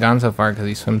I shouldn't have gone so far because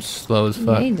he swims slow as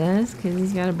fuck. Yeah, he does, because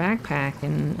he's got a backpack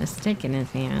and a stick in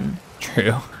his hand.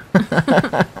 True.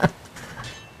 Yeah,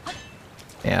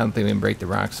 I don't think we can break the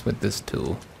rocks with this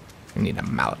tool. We need a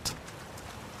mallet.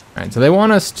 Alright, so they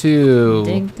want us to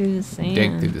Dig through the sand.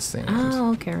 dig through the sand.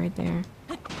 Oh, okay, right there.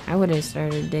 I would have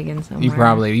started digging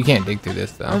somewhere. You can't dig through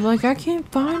this I was though. like, I can't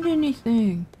find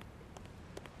anything.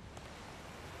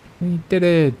 We did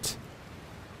it.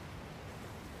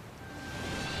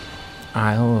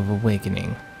 Isle of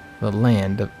Awakening. The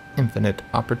land of infinite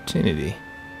opportunity.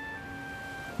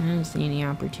 I don't see any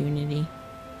opportunity.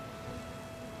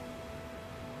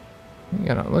 You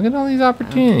gotta look at all these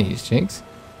opportunities, Jinx.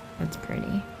 That's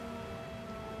pretty.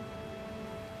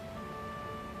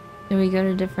 Do we go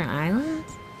to different islands?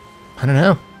 I don't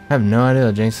know. I have no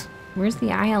idea, Jinx. Where's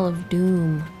the Isle of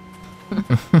Doom? That's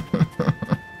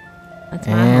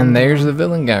my And home there's now. the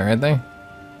villain guy right there.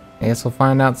 I guess we'll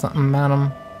find out something about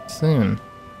him soon.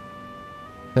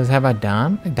 Says, have I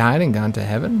died and gone to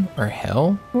heaven? Or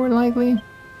hell, more likely?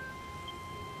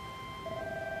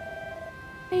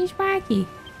 he's spiky.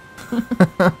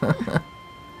 I'm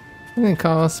gonna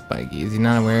call us Spiky. Is he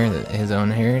not aware that his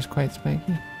own hair is quite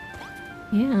spiky?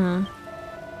 Yeah.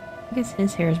 I guess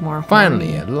his hair is more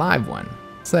Finally, horny. a live one.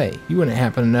 Say, you wouldn't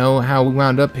happen to know how we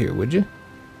wound up here, would you?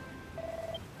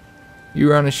 You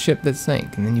were on a ship that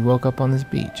sank, and then you woke up on this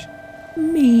beach.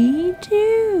 Me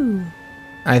too.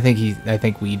 I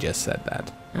think we just said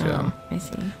that to him. I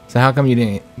see. So how come you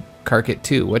didn't cark it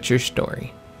too? What's your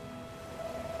story?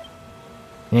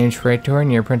 Your name's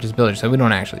Praetorian, you're apprentice builder, so we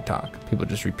don't actually talk. People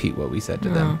just repeat what we said to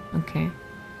them. Okay.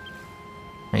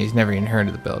 And he's never even heard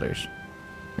of the builders.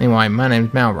 Anyway, my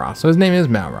name's Malroth, so his name is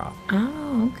Malroth.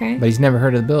 Oh, okay. But he's never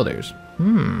heard of the builders.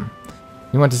 You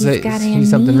want to He's see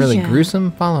something really amnesia.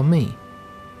 gruesome? Follow me.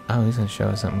 Oh, he's gonna show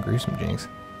us something gruesome, Jinx.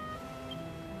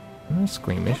 I'm not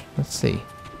squeamish. Let's see.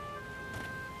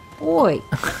 Oi.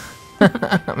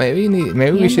 maybe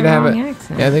we should have a.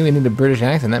 Yeah, I think we need a British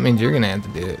accent. That means you're gonna have to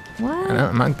do it.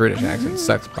 What? My British accent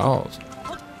sucks balls.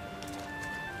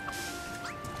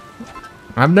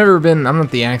 I'm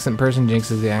not the accent person.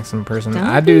 Jinx is the accent person.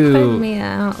 Don't be putting me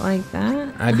out like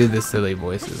that. I do the silly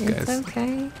voices, guys. It's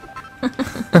okay.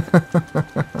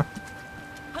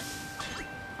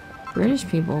 British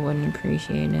people wouldn't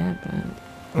appreciate it,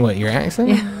 but... What, your accent?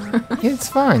 Yeah. It's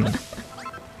fine.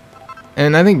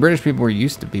 And I think British people are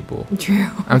used to people. True.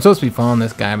 I'm supposed to be following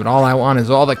this guy, but all I want is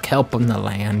all the kelp in the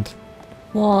land.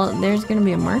 Well, there's going to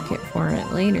be a market for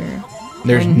it later.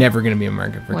 There's never going to be a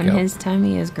market for kelp. When his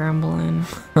tummy is grumbling.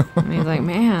 And he's like,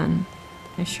 man,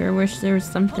 I sure wish there was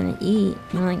something to eat.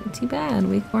 And I'm like, too bad,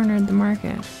 we cornered the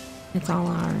market. It's all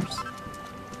ours.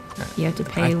 You have to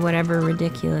pay whatever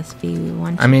ridiculous fee we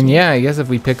want. I mean, yeah, I guess if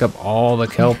we pick up all the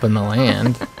kelp in the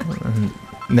land,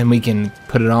 then we can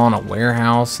put it all in a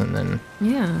warehouse and then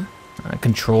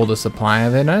control the supply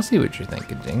of it. I see what you're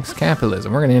thinking, Jinx.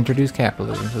 Capitalism. We're going to introduce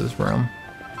capitalism to this realm.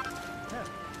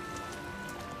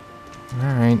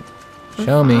 All right.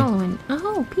 Show me.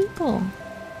 Oh, people.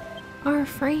 Our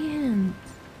friends.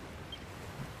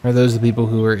 Are those the people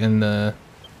who were in the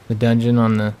dungeon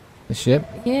on the ship?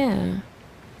 Yeah.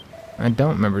 I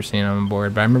don't remember seeing them on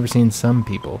board, but I remember seeing some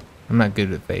people. I'm not good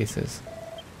with faces.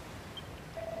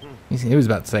 He was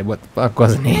about to say, what the fuck,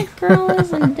 wasn't he? That girl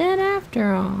isn't dead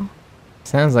after all.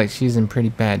 Sounds like she's in pretty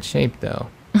bad shape, though.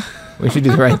 We should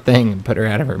do the right thing and put her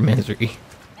out of her misery.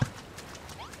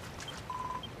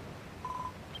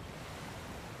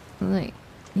 Like,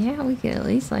 yeah, we could at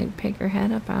least, like, pick her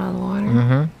head up out of the water.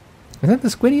 Mm-hmm. Is that the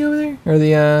squiddy over there? Or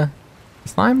the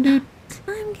slime dude?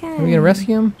 Slime guy. Are we gonna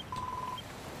rescue him?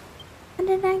 How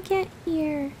did I get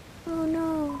here? Oh,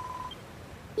 no.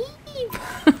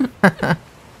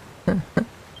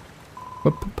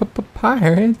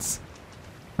 Pirates?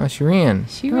 Oh, she ran.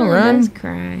 She Don't really run. does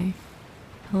cry.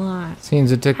 A lot.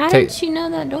 Seems it took... How did she know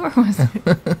that door was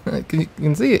there? You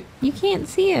can see it. You can't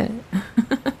see it.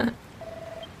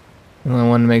 I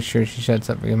wanted to make sure she shuts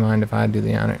up. You mind if I do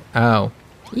the honor? Oh.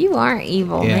 You are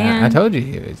evil, Yeah, man. I told you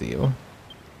he was evil.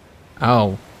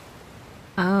 Oh.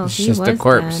 Oh, It's he just was a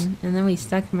corpse. dead, and then we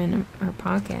stuck him in our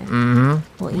pocket.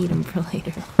 Mm-hmm. We'll eat him for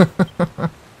later.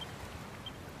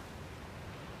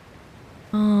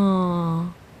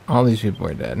 Oh. All these people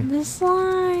are dead. The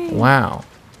slime. Wow.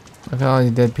 Look at all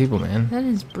these dead people, man. That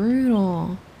is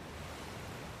brutal.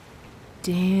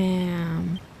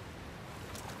 Damn.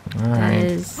 All That right.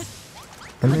 is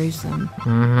gruesome.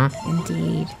 Mm-hmm.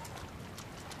 Indeed.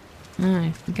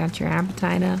 Alright, you got your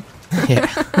appetite up? Yeah.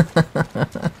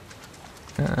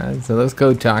 So let's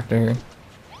go talk to her.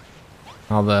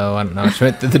 Although, I don't know, she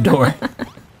went through the door.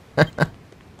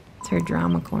 It's her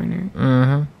drama corner.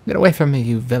 Mm-hmm. Get away from me,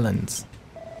 you villains.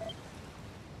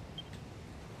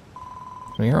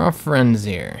 We're all friends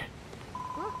here.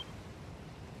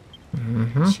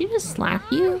 Mm-hmm. Did she just slap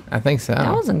you? I think so.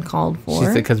 That wasn't called She for.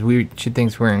 said because she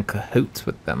thinks we're in cahoots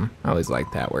with them. I always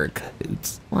like that word,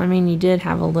 cahoots. Well, I mean, you did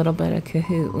have a little bit of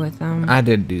cahoot with them. I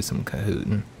did do some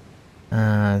cahooting.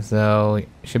 So you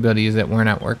should be able to use that worn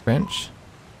out workbench.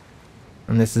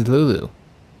 And this is Lulu.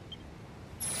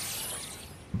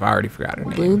 I've already forgot her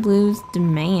name. Blue's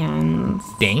demands.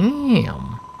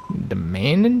 Damn.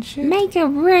 Demanding shit? Make a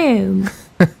room.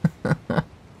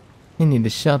 You need a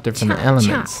shelter from the Chop,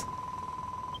 elements.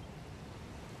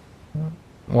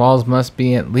 Walls must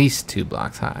be at least 2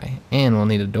 blocks high. And we'll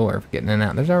need a door for getting in and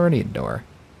out. There's already a door.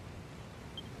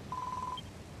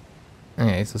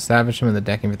 Okay, so establish them in the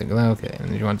deck and everything. Okay,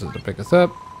 and he wants us to pick us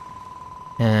up.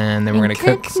 And then we're going to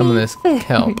cook some of this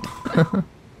kelp.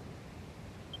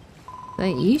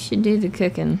 Like, you should do the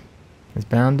cooking. There's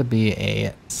bound to be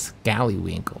a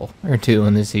scallywinkle or 2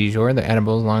 in the seashore. They're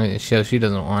edible as long as it shows she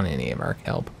doesn't want any of our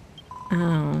kelp.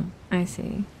 Oh, I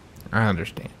see. I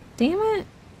understand. Damn it.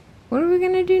 What are we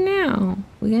gonna do now?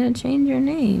 We're gonna change our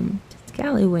name to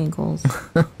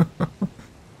Scallywinkles.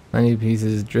 I need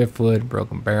pieces, driftwood,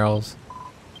 broken barrels.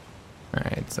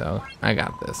 Alright, so I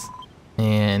got this.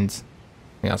 And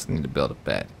we also need to build a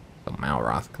bed so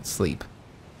Malroth can sleep.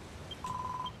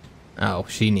 Oh,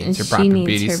 she needs her proper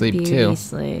beauty sleep too.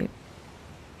 She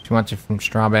wants it from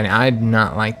Strawberry. I do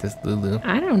not like this Lulu.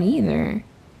 I don't either.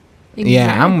 Exactly.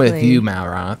 Yeah, I'm with you,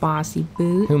 Malroth. Bossy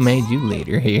boots. Who made you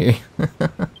leader here?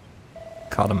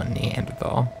 Called him a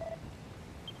Neanderthal.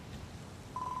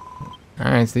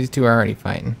 Alright, so these two are already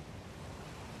fighting.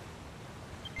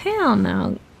 Hell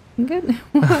no. Good.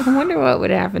 I wonder what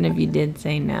would happen if you did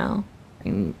say no.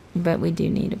 But we do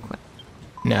need to quit.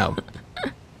 No.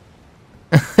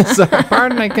 Sorry,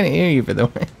 pardon, I couldn't hear you, by the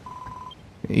way.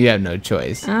 You have no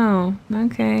choice. Oh,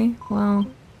 okay. Well.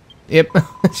 Yep.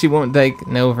 She won't take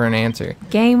no for an answer.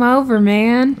 Game over,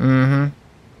 man. Mm-hmm.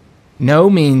 No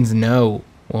means no,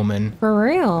 woman. For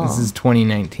real. This is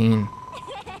 2019.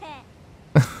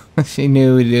 She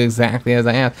knew to do exactly as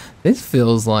I asked. This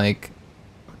feels illegal.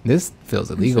 This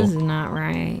is not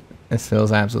right. This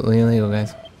feels absolutely illegal,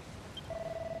 guys.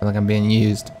 I feel like I'm being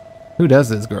used. Who does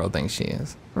this girl think she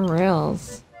is? For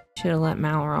reals. Should have let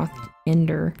Malroth end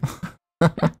her.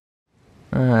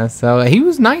 So he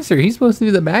was nicer. He's supposed to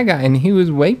be the bad guy, and he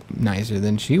was way nicer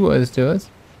than she was to us.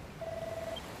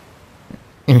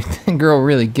 That girl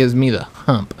really gives me the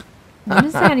hump. What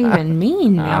does that even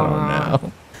mean, Malroth? I don't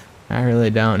know. I really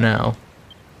don't know.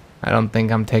 I don't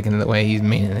think I'm taking it the way he's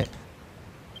meaning it.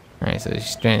 Alright, so she's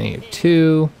standing here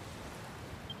 2.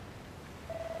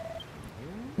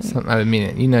 Something I've been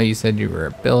meaning. You know, you said you were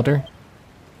a builder.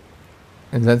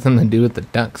 Is that something to do with the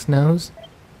duck's nose?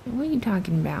 What are you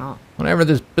talking about? Whatever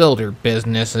this builder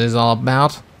business is all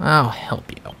about, I'll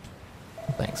help you.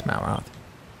 Thanks, Malroth.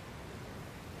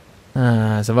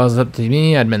 So if it was up to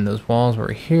me, I'd mend those walls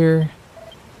over here.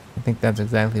 I think that's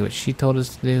exactly what she told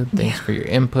us to do. Thanks for your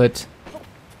input.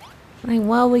 Like,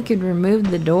 well, we could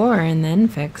remove the door and then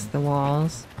fix the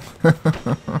walls.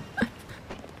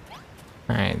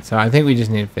 Alright, so I think we just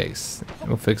need to fix...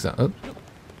 We'll fix all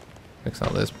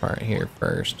this part here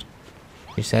first.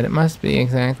 She said it must be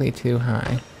exactly too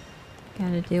high.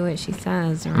 Gotta do what she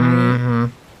says, right?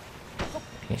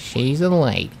 Mm-hmm. She's a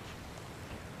lady.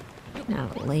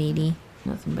 Not a lady.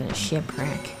 Nothing but a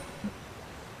shipwreck.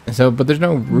 So, but there's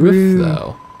no roof,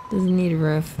 though. Doesn't need a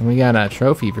roof. And we got a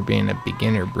trophy for being a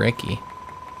beginner bricky.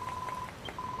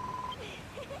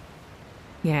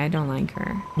 Yeah, I don't like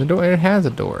her. The door, it has a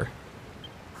door.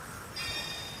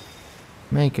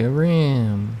 Make a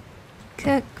room.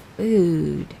 Cook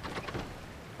food.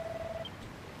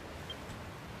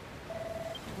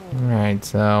 Alright,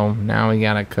 so now we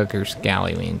gotta cook her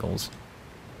scallywinkles.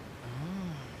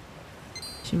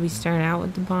 Should we start out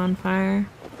with the bonfire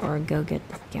or go get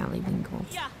the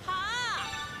scallywinkles?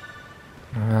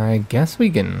 I guess we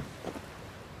can.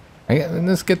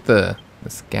 Let's get the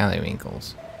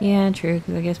scallywinkles. Yeah, true,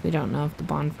 because I guess we don't know if the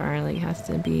bonfire like has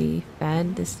to be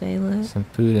fed to stay lit. Some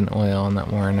food and oil and not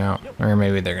wearing out. Or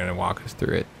maybe they're gonna walk us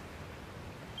through it.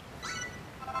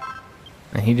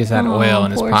 And he just had oil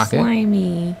in his pocket.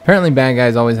 Slimy. Apparently bad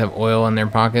guys always have oil in their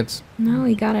pockets. No,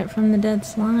 he got it from the dead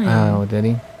slime. Oh, did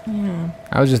he? Yeah.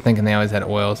 I was just thinking they always had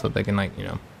oil so they can, like, you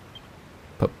know,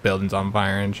 put buildings on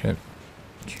fire and shit.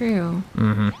 True.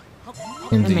 Mm-hmm.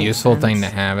 Seems a useful thing to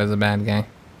have as a bad guy.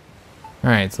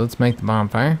 Alright, so let's make the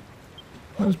bonfire.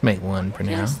 Let's make one for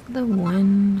now. Just the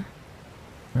one.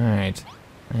 Alright.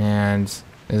 And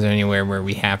is there anywhere where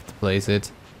we have to place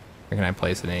it? Or can I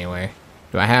place it anywhere?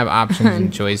 Do I have options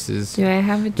and choices? Do I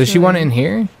have a choice? Does she want it in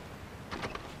here?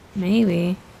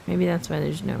 Maybe. Maybe that's why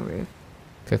there's no roof.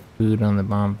 Cook food on the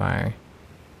bonfire.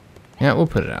 Yeah, we'll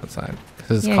put it outside.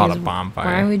 Because it's called a bonfire.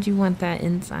 Why would you want that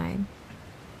inside?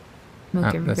 Smoke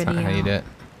everybody that's not how you do it.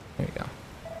 There you go.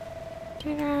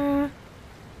 Ta-da.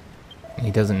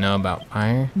 He doesn't know about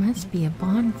fire. Must be a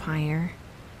bonfire.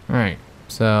 Alright,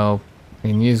 so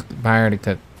we can use fire to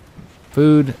cook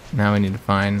food. Now we need to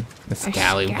find the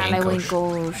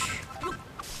scallywinkles.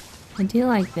 I do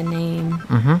like the name.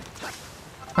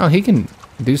 Mm-hmm. Oh, he can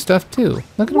do stuff too.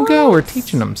 Look at him go. We're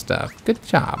teaching him stuff. Good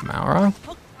job, Malroth.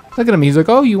 Look at him. He's like,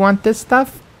 oh, you want this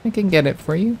stuff? I can get it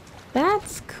for you.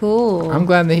 That's cool. I'm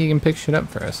glad that he can pick shit up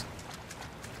for us.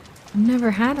 I've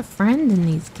never had a friend in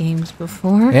these games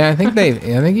before. Yeah, I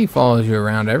think he follows you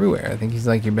around everywhere. I think he's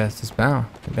like your bestest pal,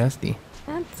 your bestie.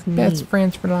 That's neat. Best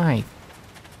friends for life.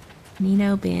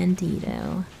 Nino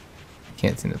Bandito.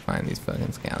 Can't seem to find these fucking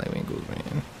scallywinkles,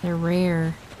 man. They're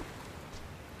rare.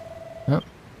 Oh.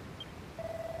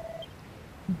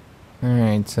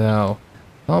 Alright, so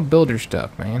all builder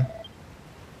stuff, man.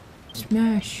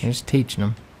 Smash. Just teaching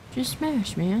them. Just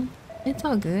smash, man. It's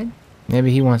all good.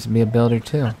 Maybe he wants to be a builder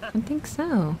too. I think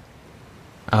so.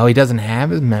 Oh, he doesn't have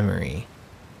his memory.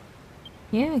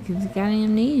 Yeah, because he's got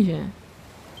amnesia.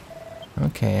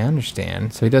 Okay, I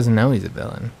understand. So he doesn't know he's a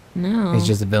villain. No. He's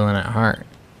just a villain at heart.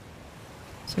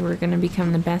 So we're going to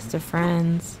become the best of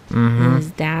friends. Mm-hmm. And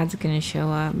his dad's going to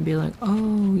show up and be like,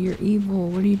 oh, you're evil.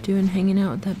 What are you doing hanging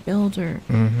out with that builder?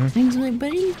 Mm-hmm. And he's like,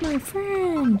 but he's my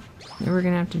friend. And we're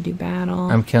going to have to do battle.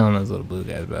 I'm killing those little blue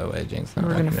guys, by the way, Jinx. And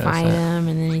we're going to fight him.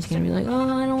 And then he's going to be like,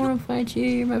 oh, I don't want to fight you.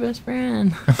 You're my best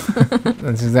friend.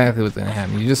 That's exactly what's going to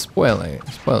happen. You just spoil it.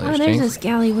 Spoilers, Oh, there's Jinx. a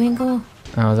Scallywinkle.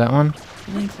 Oh, is that one?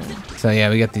 I think so. So yeah,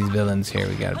 we got these villains here.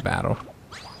 We got to battle.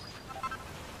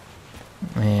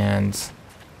 And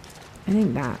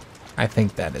I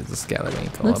think that is a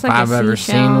Scallywinkle. Looks If like a I've ever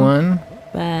seashell. seen one,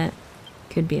 But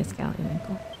could be a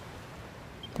Scallywinkle.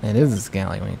 it is a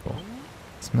Scallywinkle.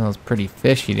 Smells pretty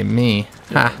fishy to me.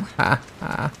 Ha ha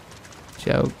ha.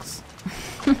 Jokes.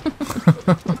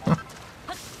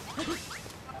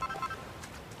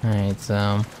 Alright, so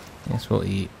I guess we'll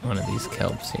eat one of these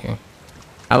kelps here.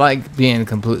 I like being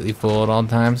completely full at all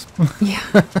times. Yeah.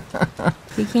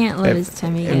 He can't let his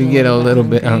tummy If you get a little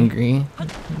bit hungry, you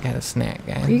got a snack,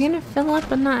 guys. You're gonna fill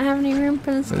up and not have any room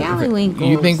for the Scallywinkles.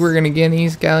 You think we're gonna get any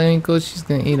Scallywinkles? She's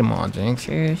gonna eat them all, Jinx.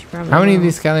 True, she probably How many of will.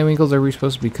 these Scallywinkles are we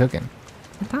supposed to be cooking?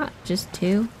 I thought just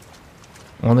 2.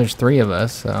 Well, there's 3 of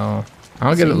us, so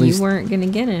I'll get So at least. you weren't gonna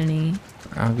get any.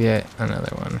 I'll get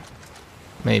another one.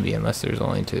 Maybe, unless there's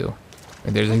only 2.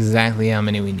 There's exactly how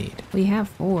many we need. We have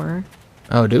 4.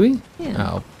 Oh, do we?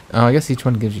 Yeah. Oh, I guess each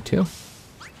one gives you 2.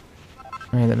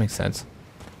 Alright, that makes sense.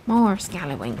 More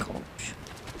Scallywinkles.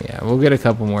 Yeah, we'll get a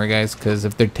couple more, guys, because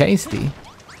if they're tasty,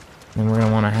 then we're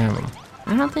gonna want to have them.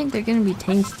 I don't think they're gonna be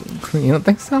tasty. You don't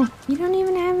think so? You don't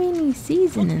even have any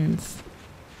seasonings.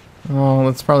 Well,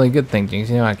 that's probably a good thing, Jinx.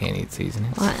 You know I can't eat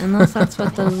seasonings. Well, unless that's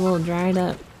what those little dried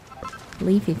up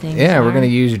leafy things Yeah, are. we're gonna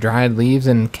use dried leaves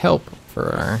and kelp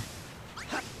for our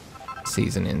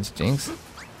seasonings, Jinx.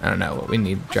 I don't know what we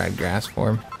need dried grass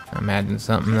for. I imagine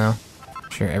something though. I'm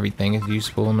sure everything is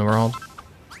useful in the world.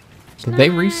 Did they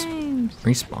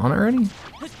respawn already?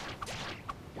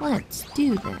 Let's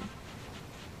do that.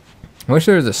 I wish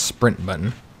there was a sprint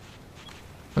button.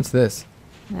 What's this?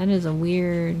 That is a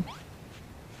weird...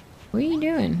 What are you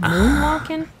doing?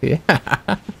 Moonwalking? Yeah.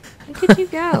 Look at you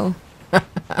go.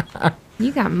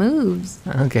 You got moves.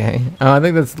 Okay. Oh, I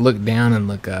think that's look down and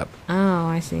look up. Oh,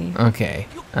 I see. Okay.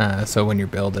 So when you're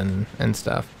building and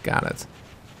stuff. Got it.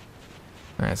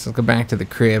 Alright, so let's go back to the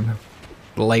crib.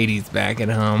 The lady's back at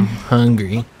home,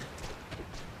 hungry.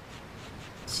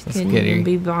 She Let's couldn't get even her.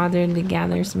 be bothered to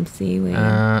gather some seaweed.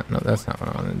 No, that's not what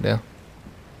I want to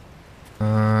do.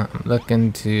 I'm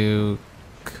looking to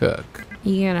cook.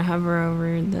 You gotta hover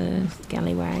over the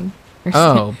scallywag. Or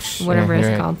Oh, whatever yeah, it's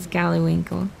you're right. called,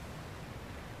 scallywinkle.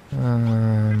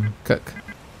 Cook.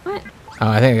 What? Oh,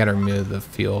 I think I gotta remove the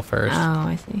fuel first. Oh,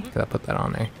 I see. Cause I put that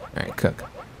on there. Alright, cook.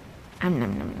 Nom,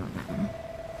 nom, nom, nom, nom.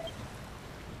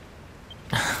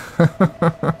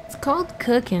 It's called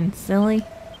cooking, silly.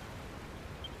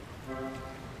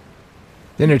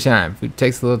 Dinner time. Food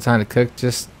takes a little time to cook.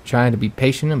 Just try to be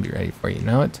patient and be ready for it. You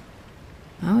know it?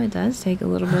 Oh, it does take a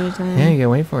little bit of time. Yeah, you gotta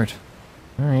wait for it.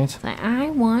 Alright. It's like, I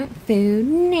want food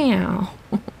now.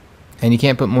 And you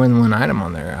can't put more than one item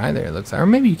on there either, it looks like. Or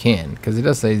maybe you can, because it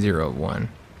does say 0 of 1.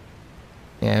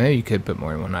 Yeah, maybe you could put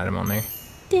more than one item on there.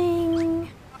 Ding.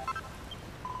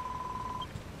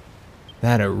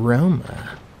 That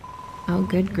aroma. Oh,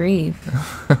 good grief.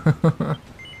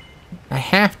 I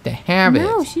have to have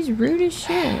No, it. she's rude as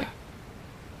shit.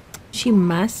 She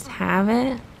must have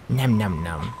it. Num num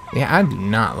num. Yeah, I do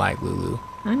not like Lulu.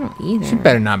 I don't either. She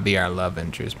better not be our love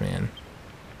interest, man.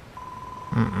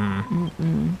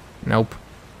 Nope.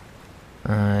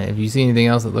 If you see anything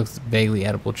else that looks vaguely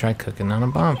edible, try cooking on a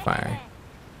bonfire.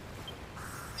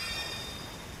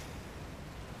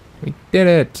 We did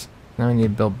it! Now we need to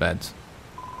build beds.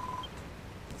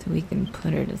 So we can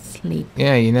put her to sleep.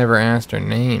 Yeah, you never asked her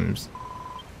names.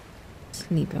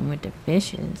 Sleeping with the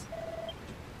fishes.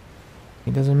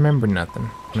 He doesn't remember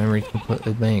nothing. Memory's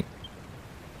completely blank.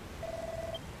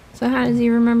 So how does he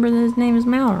remember that his name is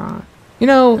Malrock? You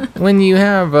know, when you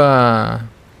have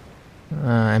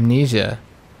amnesia,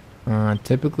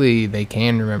 typically they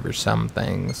can remember some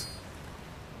things.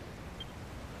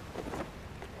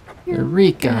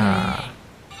 Eureka!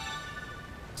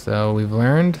 So we've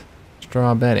learned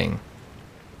straw bedding.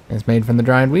 It's made from the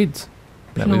dried weeds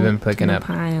that we've been picking up.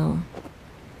 Pile.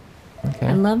 Okay.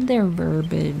 I love their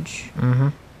verbiage. Mm-hmm.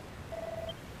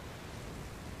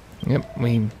 Yep,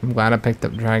 I'm glad I picked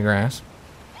up dry grass.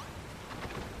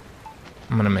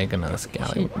 I'm gonna make another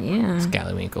Yeah.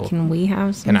 scallywinkle. Can we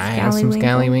have some? Can I have some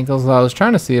scallywinkles? Well, I was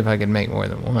trying to see if I could make more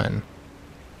than one.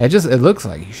 It looks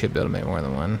like you should be able to make more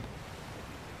than one.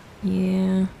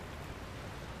 Yeah.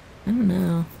 I don't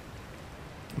know.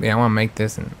 Yeah, I want to make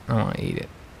this and I want to eat it.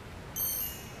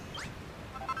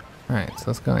 Alright, so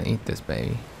let's go and eat this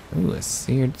baby. Ooh, a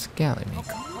seared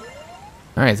scallywinkle.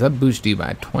 Alright, so that boosted you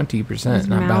by 20%. Does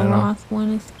Not bad at all. Malroth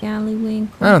want a scallywinkle?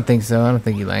 I don't think so. I don't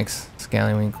think he likes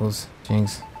scallywinkles.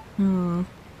 Jinx. Oh.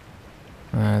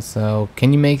 So,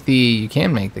 can you make the... You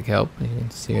can make the kelp. You can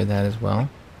sear that as well.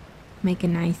 Make a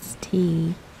nice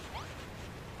tea.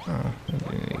 Oh,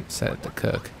 we need to set it to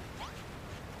cook.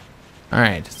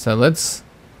 Alright, so let's...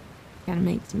 Gotta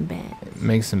make some beds.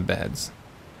 Make some beds.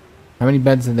 How many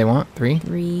beds did they want? 3?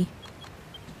 3.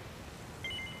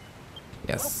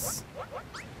 Yes.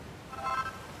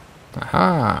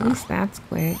 Aha! At least that's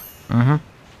quick. Mm-hmm.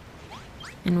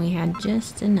 And we had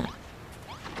just enough.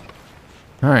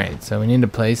 Alright, so we need to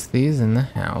place these in the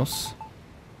house.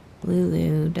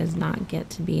 Lulu does not get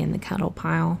to be in the cuddle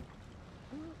pile.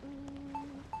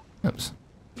 Oops.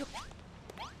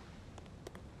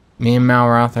 Me and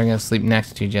Malroth are gonna sleep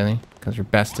next to each other because we're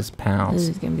bestest pals.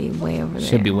 Lulu's gonna be way over there.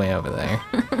 Should be way over there.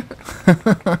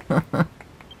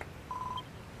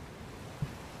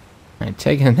 Alright,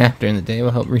 taking a nap during the day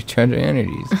will help recharge our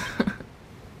energies.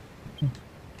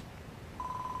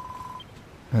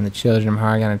 And the children of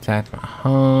Har got attacked by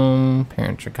home.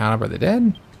 Parents are caught up. Are they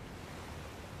dead?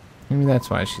 Maybe that's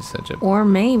why she's such a Or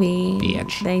maybe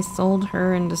bitch. they sold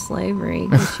her into slavery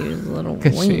because she was a little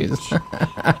wench.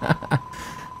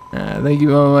 Thank you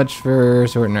so much for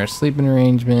sorting our sleeping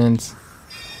arrangements.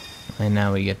 And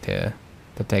now we get to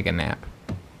take a nap.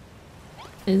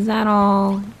 Is that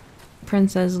all,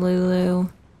 Princess Lulu?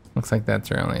 Looks like that's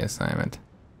her only assignment.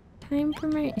 Time for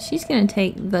me. She's gonna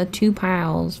take the 2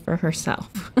 piles for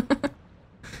herself.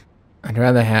 I'd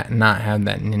rather not have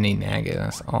that ninny nagging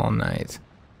us all night.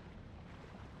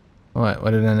 What?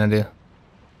 What did Anna do?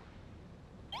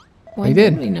 What He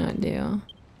did. we not do?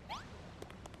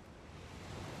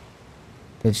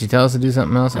 Did she tell us to do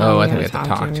something else? Oh, Oh, I we think we have gotta to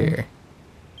talk talk to to her. her.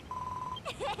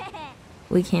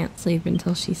 We can't sleep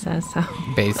until she says so.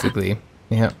 Basically.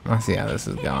 Yep, I see how this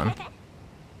is going.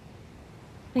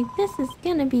 Like, this is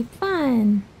gonna be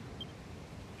fun.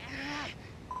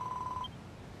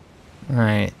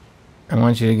 Alright. I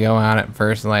want you to go out at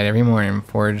first light every morning and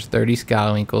forage 30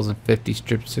 scallywinkles and 50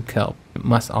 strips of kelp. It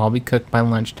must all be cooked by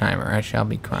lunchtime or I shall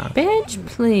be crowned. Bitch,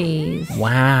 please.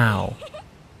 Wow.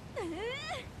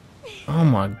 Oh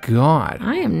my god.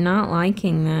 I am not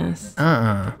liking this.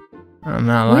 I'm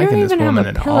not We liking don't this even woman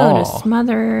have a at pillow all. to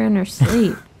smother her in her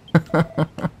sleep.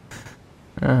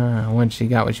 When she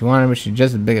got what she wanted, but she's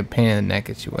just as big a pain in the neck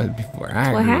as she was before.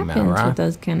 I What agree, happens Malroth. with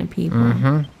those kind of people?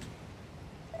 Mm-hmm.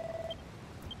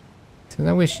 Cause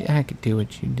I wish I could do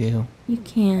what you do. You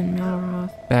can,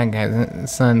 Malroth. Bad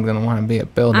guy's son's gonna want to be a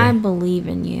builder. I believe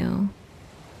in you.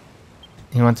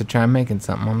 He wants to try making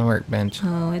something on the workbench.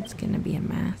 Oh, it's gonna be a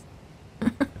mess.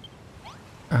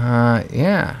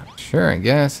 Yeah, sure, I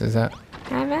guess. Is that...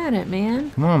 Have at it,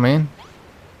 man. Come on, man.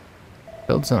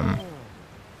 Build something.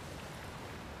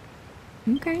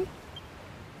 Okay.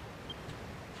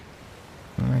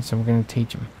 Alright, so we're gonna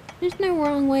teach him. There's no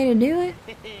wrong way to do it.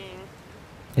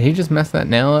 Did he just mess that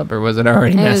nail up, or was it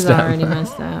already messed up? It was already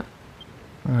messed up.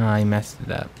 Oh, he messed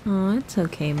it up. Oh, it's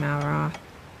okay, Malroth.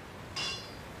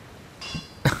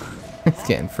 He's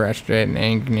getting frustrated and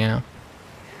angry now.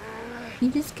 You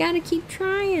just gotta keep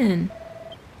trying.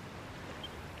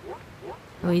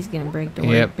 Oh, he's gonna break the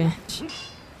Yep. workbench.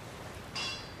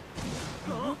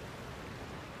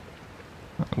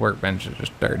 The workbench is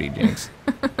just dirty, Jinx.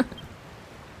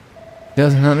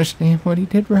 Doesn't understand what he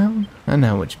did wrong. I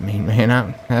know what you mean, man.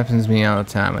 That happens to me all the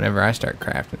time whenever I start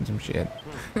crafting some shit.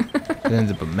 It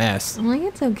ends up a mess. I'm like,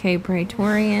 it's okay,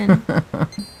 Praetorian. Got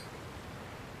an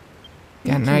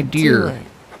You can do idea. it.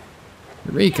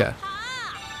 Eureka!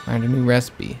 Find a new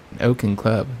recipe. An oaken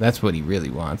club. That's what he really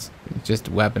wants. It's just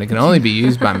a weapon. It can only be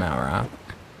used by Malroth.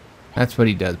 That's what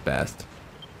he does best.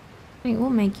 Hey,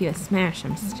 we'll make you a smash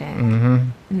 'em stick. Mm-hmm.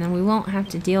 And then we won't have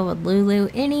to deal with Lulu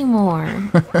anymore.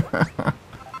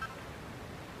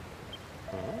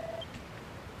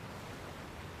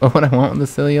 But what I want with the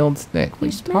silly old stick. What are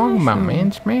you You talking about, smash 'em.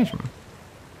 man? Smash him.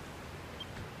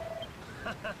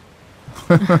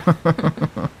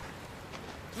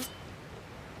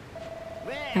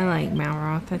 I like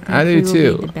Malroth. I think I we do will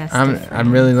too. Be the best I'm of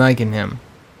I'm really liking him.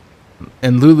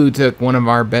 And Lulu took one of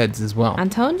our beds as well. I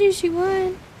told you she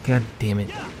would. God damn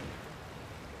it.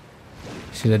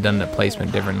 Should have done the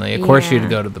placement differently. Of course, you'd Yeah.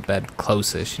 go to the bed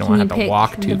closest. You don't Can want to have to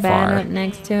walk pick too the bed far. up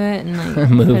next to it and like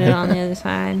Move put it it. on the other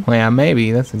side. Well, yeah,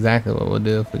 maybe. That's exactly what we'll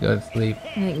do if we go to sleep.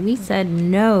 Like we said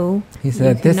no. He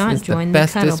said, you this cannot is the join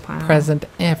bestest cuddle pile. present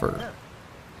ever.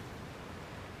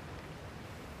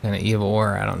 Kind of evil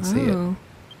aura, I don't see it.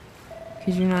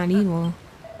 Because you're not evil.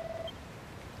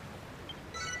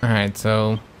 Alright,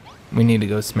 so we need to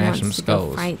go He smash some wants to go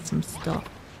skulls. fight some stuff.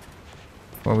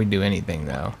 Before we do anything,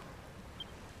 though.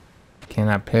 Can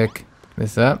I pick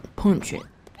this up? Punch it.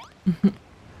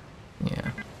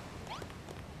 Yeah.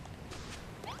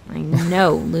 Like,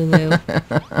 no, Lulu.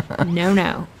 No,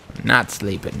 no. I'm not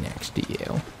sleeping next to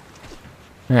you.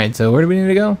 Alright, so where do we need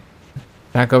to go?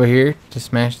 Back over here to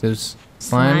smash those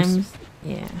slimes?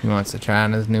 Yeah. He wants to try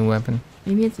on his new weapon.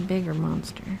 Maybe it's a bigger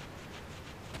monster.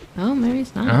 Oh, maybe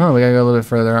it's not. Oh, we gotta go a little bit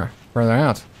further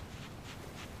out.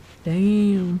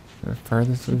 Damn. The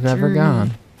furthest we've ever Journey.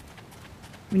 gone.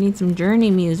 We need some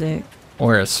journey music.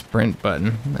 Or a sprint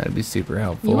button. That'd be super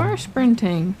helpful. You are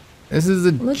sprinting. This is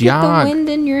a Look jog. at the wind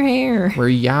in your hair. We're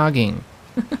yogging.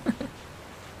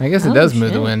 I guess it Oh, does move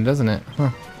the shit. wind, doesn't it? Huh.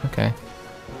 Okay.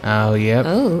 Oh, yep.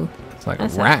 Oh, It's like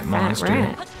that's a rat fat monster.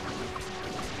 rat.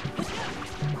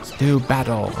 Let's do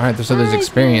battle. Alright, so there's Ah, he's gonna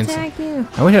experience. attack you.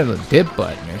 I wish I had a dip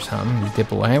button or something. You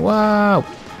dip away. Whoa!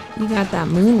 You got that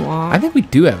moonwalk. I think we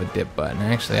do have a dip button.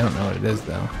 Actually, I don't know what it is,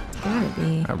 though. Gotta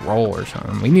be. A roll or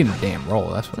something. We need a damn roll.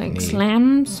 That's what we Like need.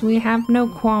 slams, we have no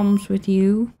qualms with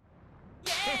you.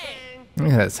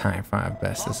 Yeah, that's high five,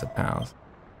 bestest of pals.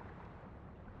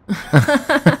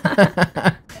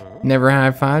 Never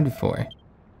high fived before.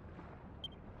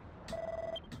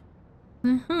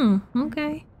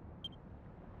 Okay.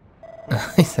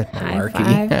 He said High malarkey.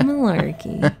 five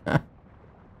malarkey.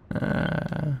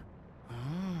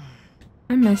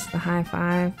 I missed the high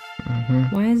five.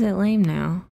 Why is it lame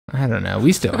now? I don't know.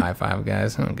 We still high five,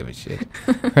 guys. I don't give a shit.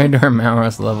 Praetorian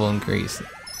Malrus level increase.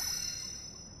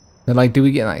 But like, do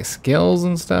we get like skills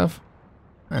and stuff?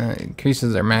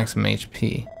 Increases our maximum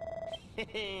HP.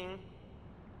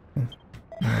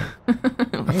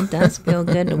 It does feel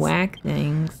good to whack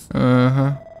things.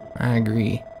 I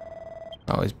agree.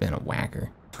 Always been a whacker.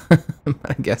 But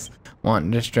I guess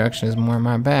wanting destruction is more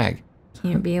my bag.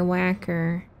 Can't be a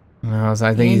whacker. Well, so I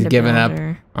think And he's a given up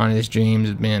builder. on his dreams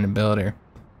of being a builder.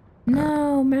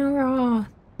 No, Malroth.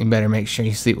 You better make sure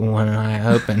you sleep with one eye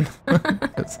open.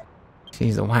 'Cause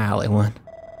she's a wily one.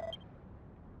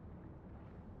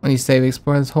 When you say we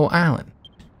explore this whole island.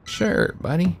 Sure,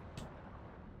 buddy.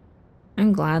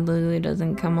 I'm glad Lulu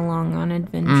doesn't come along on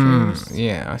adventures.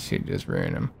 Yeah, I should just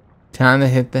ruin him. Time to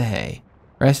hit the hay.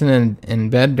 Resting in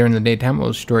bed during the daytime will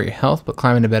restore your health, but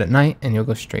climb into bed at night and you'll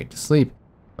go straight to sleep.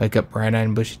 Wake up bright-eyed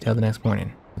and bushy-tailed the next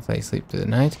morning. That's how you sleep through the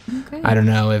night. Okay. I don't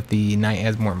know if the night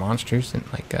has more monsters in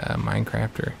like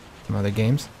Minecraft or some other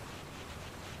games.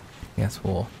 Guess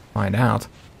we'll find out.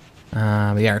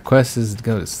 But yeah, our quest is to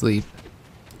go to sleep.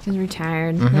 He's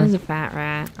retired. That was a fat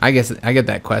rat. I guess I get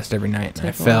that quest every night,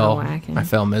 and Took a lot of whacking. I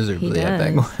fell miserably He at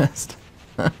that does. quest.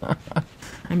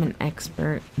 I'm an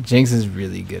expert. Jinx is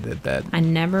really good at that. I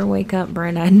never wake up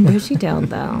bright-eyed and bushy-tailed,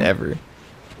 though. Never.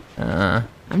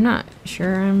 I'm not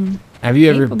sure I'm Have you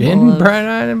ever capable been of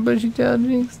bright-eyed and bushy-tailed,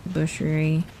 Jinx?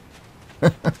 bushery.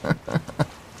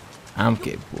 I'm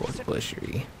capable of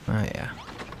bushery. Oh yeah.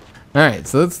 All right,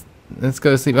 so let's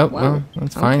go to sleep. Oh, well,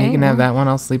 that's fine. Okay, You can have well. that one.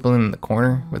 I'll sleep in the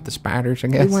corner with the spiders, I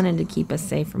guess. We wanted to keep us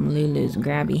safe from Lulu's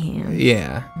grabby hands.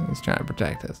 Yeah, he's trying to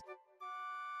protect us.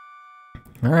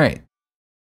 All right.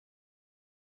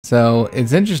 So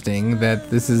it's interesting that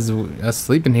this is us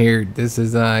sleeping here. This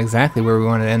is exactly where we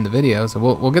want to end the video. So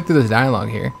we'll get through this dialogue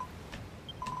here.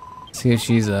 See if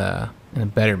she's in a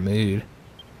better mood.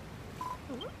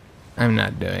 I'm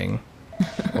not doing.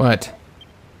 What?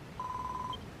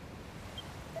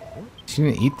 She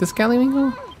didn't eat the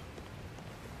scallywinkle?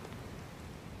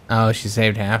 Oh, she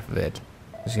saved half of it.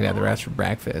 She can have the rest for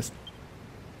breakfast.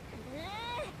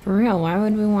 For real, why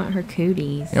would we want her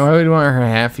cooties? You know, why would we want her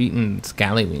half-eaten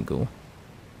scallywinkle?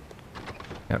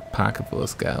 Got a pocket full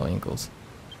of scallywinkles.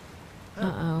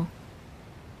 Uh-oh.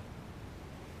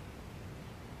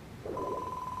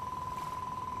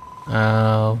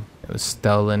 Oh, it was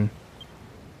stolen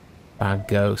by a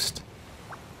ghost.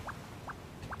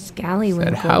 Said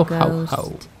Scallywinkle ho ghost. ho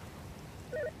ho.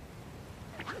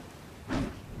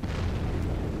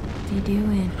 What's he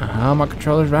doing? My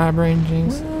controller's vibrating,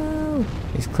 Jinx. Whoa.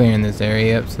 He's clearing this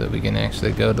area up so that we can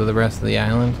actually go to the rest of the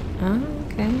island. Oh,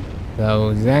 okay. So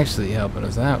he's actually helping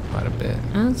us out quite a bit.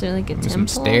 Oh, is there like a temple? Some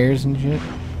stairs and shit.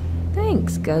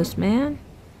 Thanks, ghost man.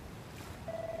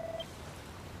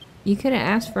 You could have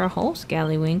asked for a whole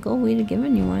scallywinkle. We'd have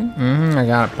given you one. I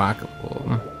got a pocket full of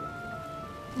them.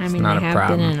 I mean, they have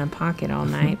been in a pocket all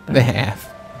night. But... They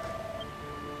have.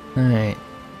 Alright.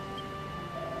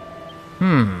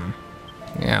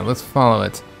 Yeah, let's follow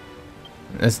it.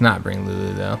 Let's not bring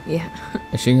Lulu, though. Yeah.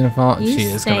 Is she gonna follow? You she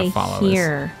is gonna follow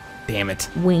here, us. Damn it.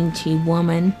 Winchy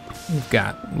woman. We've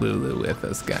got Lulu with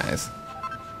us, guys.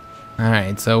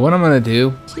 Alright, so what I'm gonna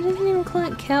do... She doesn't even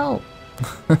collect kelp.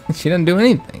 She doesn't do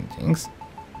anything, Jinx.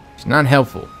 She's not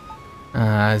helpful.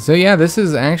 So yeah, this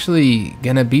is actually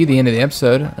gonna be the end of the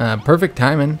episode. Perfect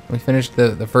timing. We finished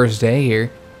the first day here.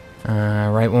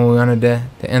 Right when we wanted to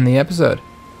end the episode.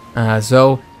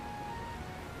 So...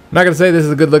 I'm not going to say this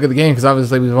is a good look at the game because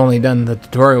obviously we've only done the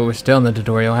tutorial. We're still in the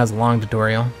tutorial. It has a long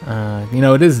tutorial. You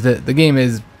know, it is the game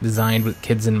is designed with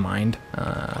kids in mind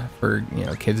for, you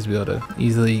know, kids to be able to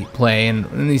easily play.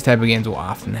 And these type of games will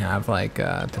often have like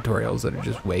tutorials that are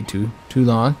just way too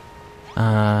long.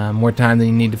 More time than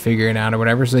you need to figure it out or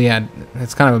whatever. So yeah,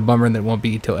 it's kind of a bummer that it won't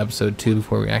be till episode 2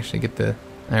 before we actually get to,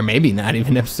 or maybe not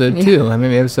even episode 2.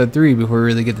 Maybe episode 3 before we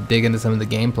really get to dig into some of the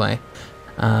gameplay.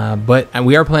 But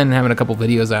we are planning on having a couple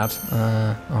videos out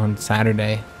on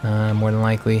Saturday, more than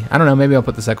likely. I don't know, maybe I'll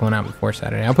put the second one out before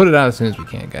Saturday. I'll put it out as soon as we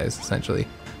can, guys, essentially,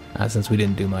 since we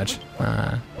didn't do much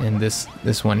in this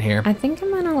one here. I think I'm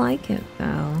gonna like it,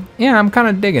 though. Yeah, I'm kind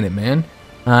of digging it, man.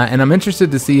 And I'm interested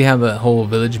to see how the whole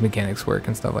village mechanics work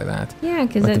and stuff like that. Yeah,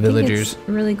 because I think it's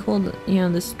really cool, you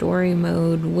know, the story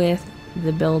mode with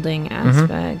the building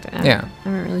aspect. Yeah, I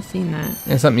haven't really seen that.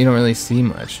 It's something you don't really see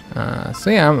much. So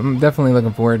yeah, I'm definitely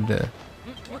looking forward to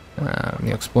you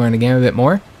know, exploring the game a bit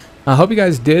more. I hope you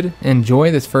guys did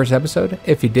enjoy this first episode.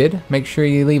 If you did, make sure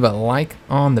you leave a like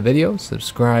on the video,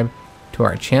 subscribe to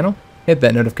our channel, hit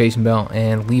that notification bell,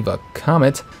 and leave a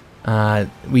comment.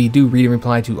 We do read and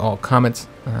reply to all comments,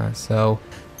 so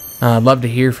I'd love to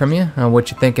hear from you,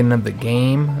 what you're thinking of the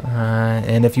game,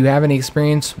 and if you have any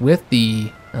experience with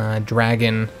the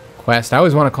Dragon Quest. I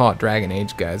always want to call it Dragon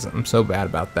Age, guys. I'm so bad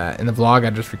about that. In the vlog I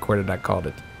just recorded, I called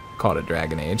it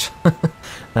Dragon Age.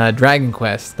 Dragon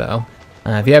Quest, though.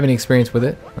 If you have any experience with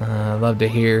it, I'd love to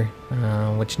hear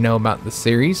what you know about the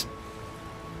series.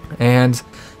 And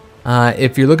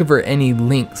if you're looking for any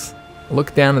links,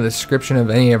 look down in the description of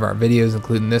any of our videos,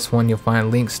 including this one. You'll find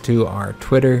links to our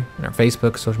Twitter and our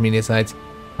Facebook social media sites,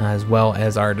 as well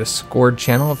as our Discord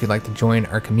channel if you'd like to join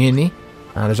our community.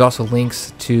 There's also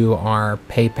links to our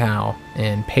PayPal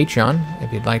and Patreon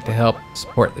if you'd like to help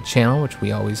support the channel, which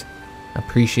we always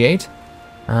appreciate.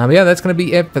 But yeah, that's going to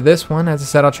be it for this one. As I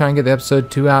said, I'll try and get the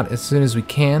episode 2 out as soon as we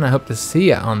can. I hope to see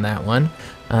you on that one.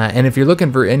 And if you're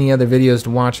looking for any other videos to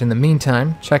watch in the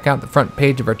meantime, check out the front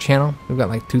page of our channel. We've got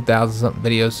like 2,000 something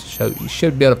videos, so you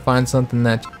should be able to find something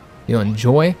that you'll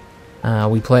enjoy.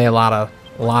 We play a lot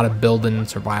of building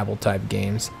survival type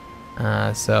games.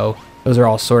 So those are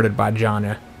all sorted by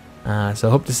genre. So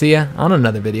hope to see you on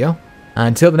another video.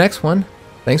 Until the next one,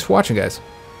 thanks for watching, guys.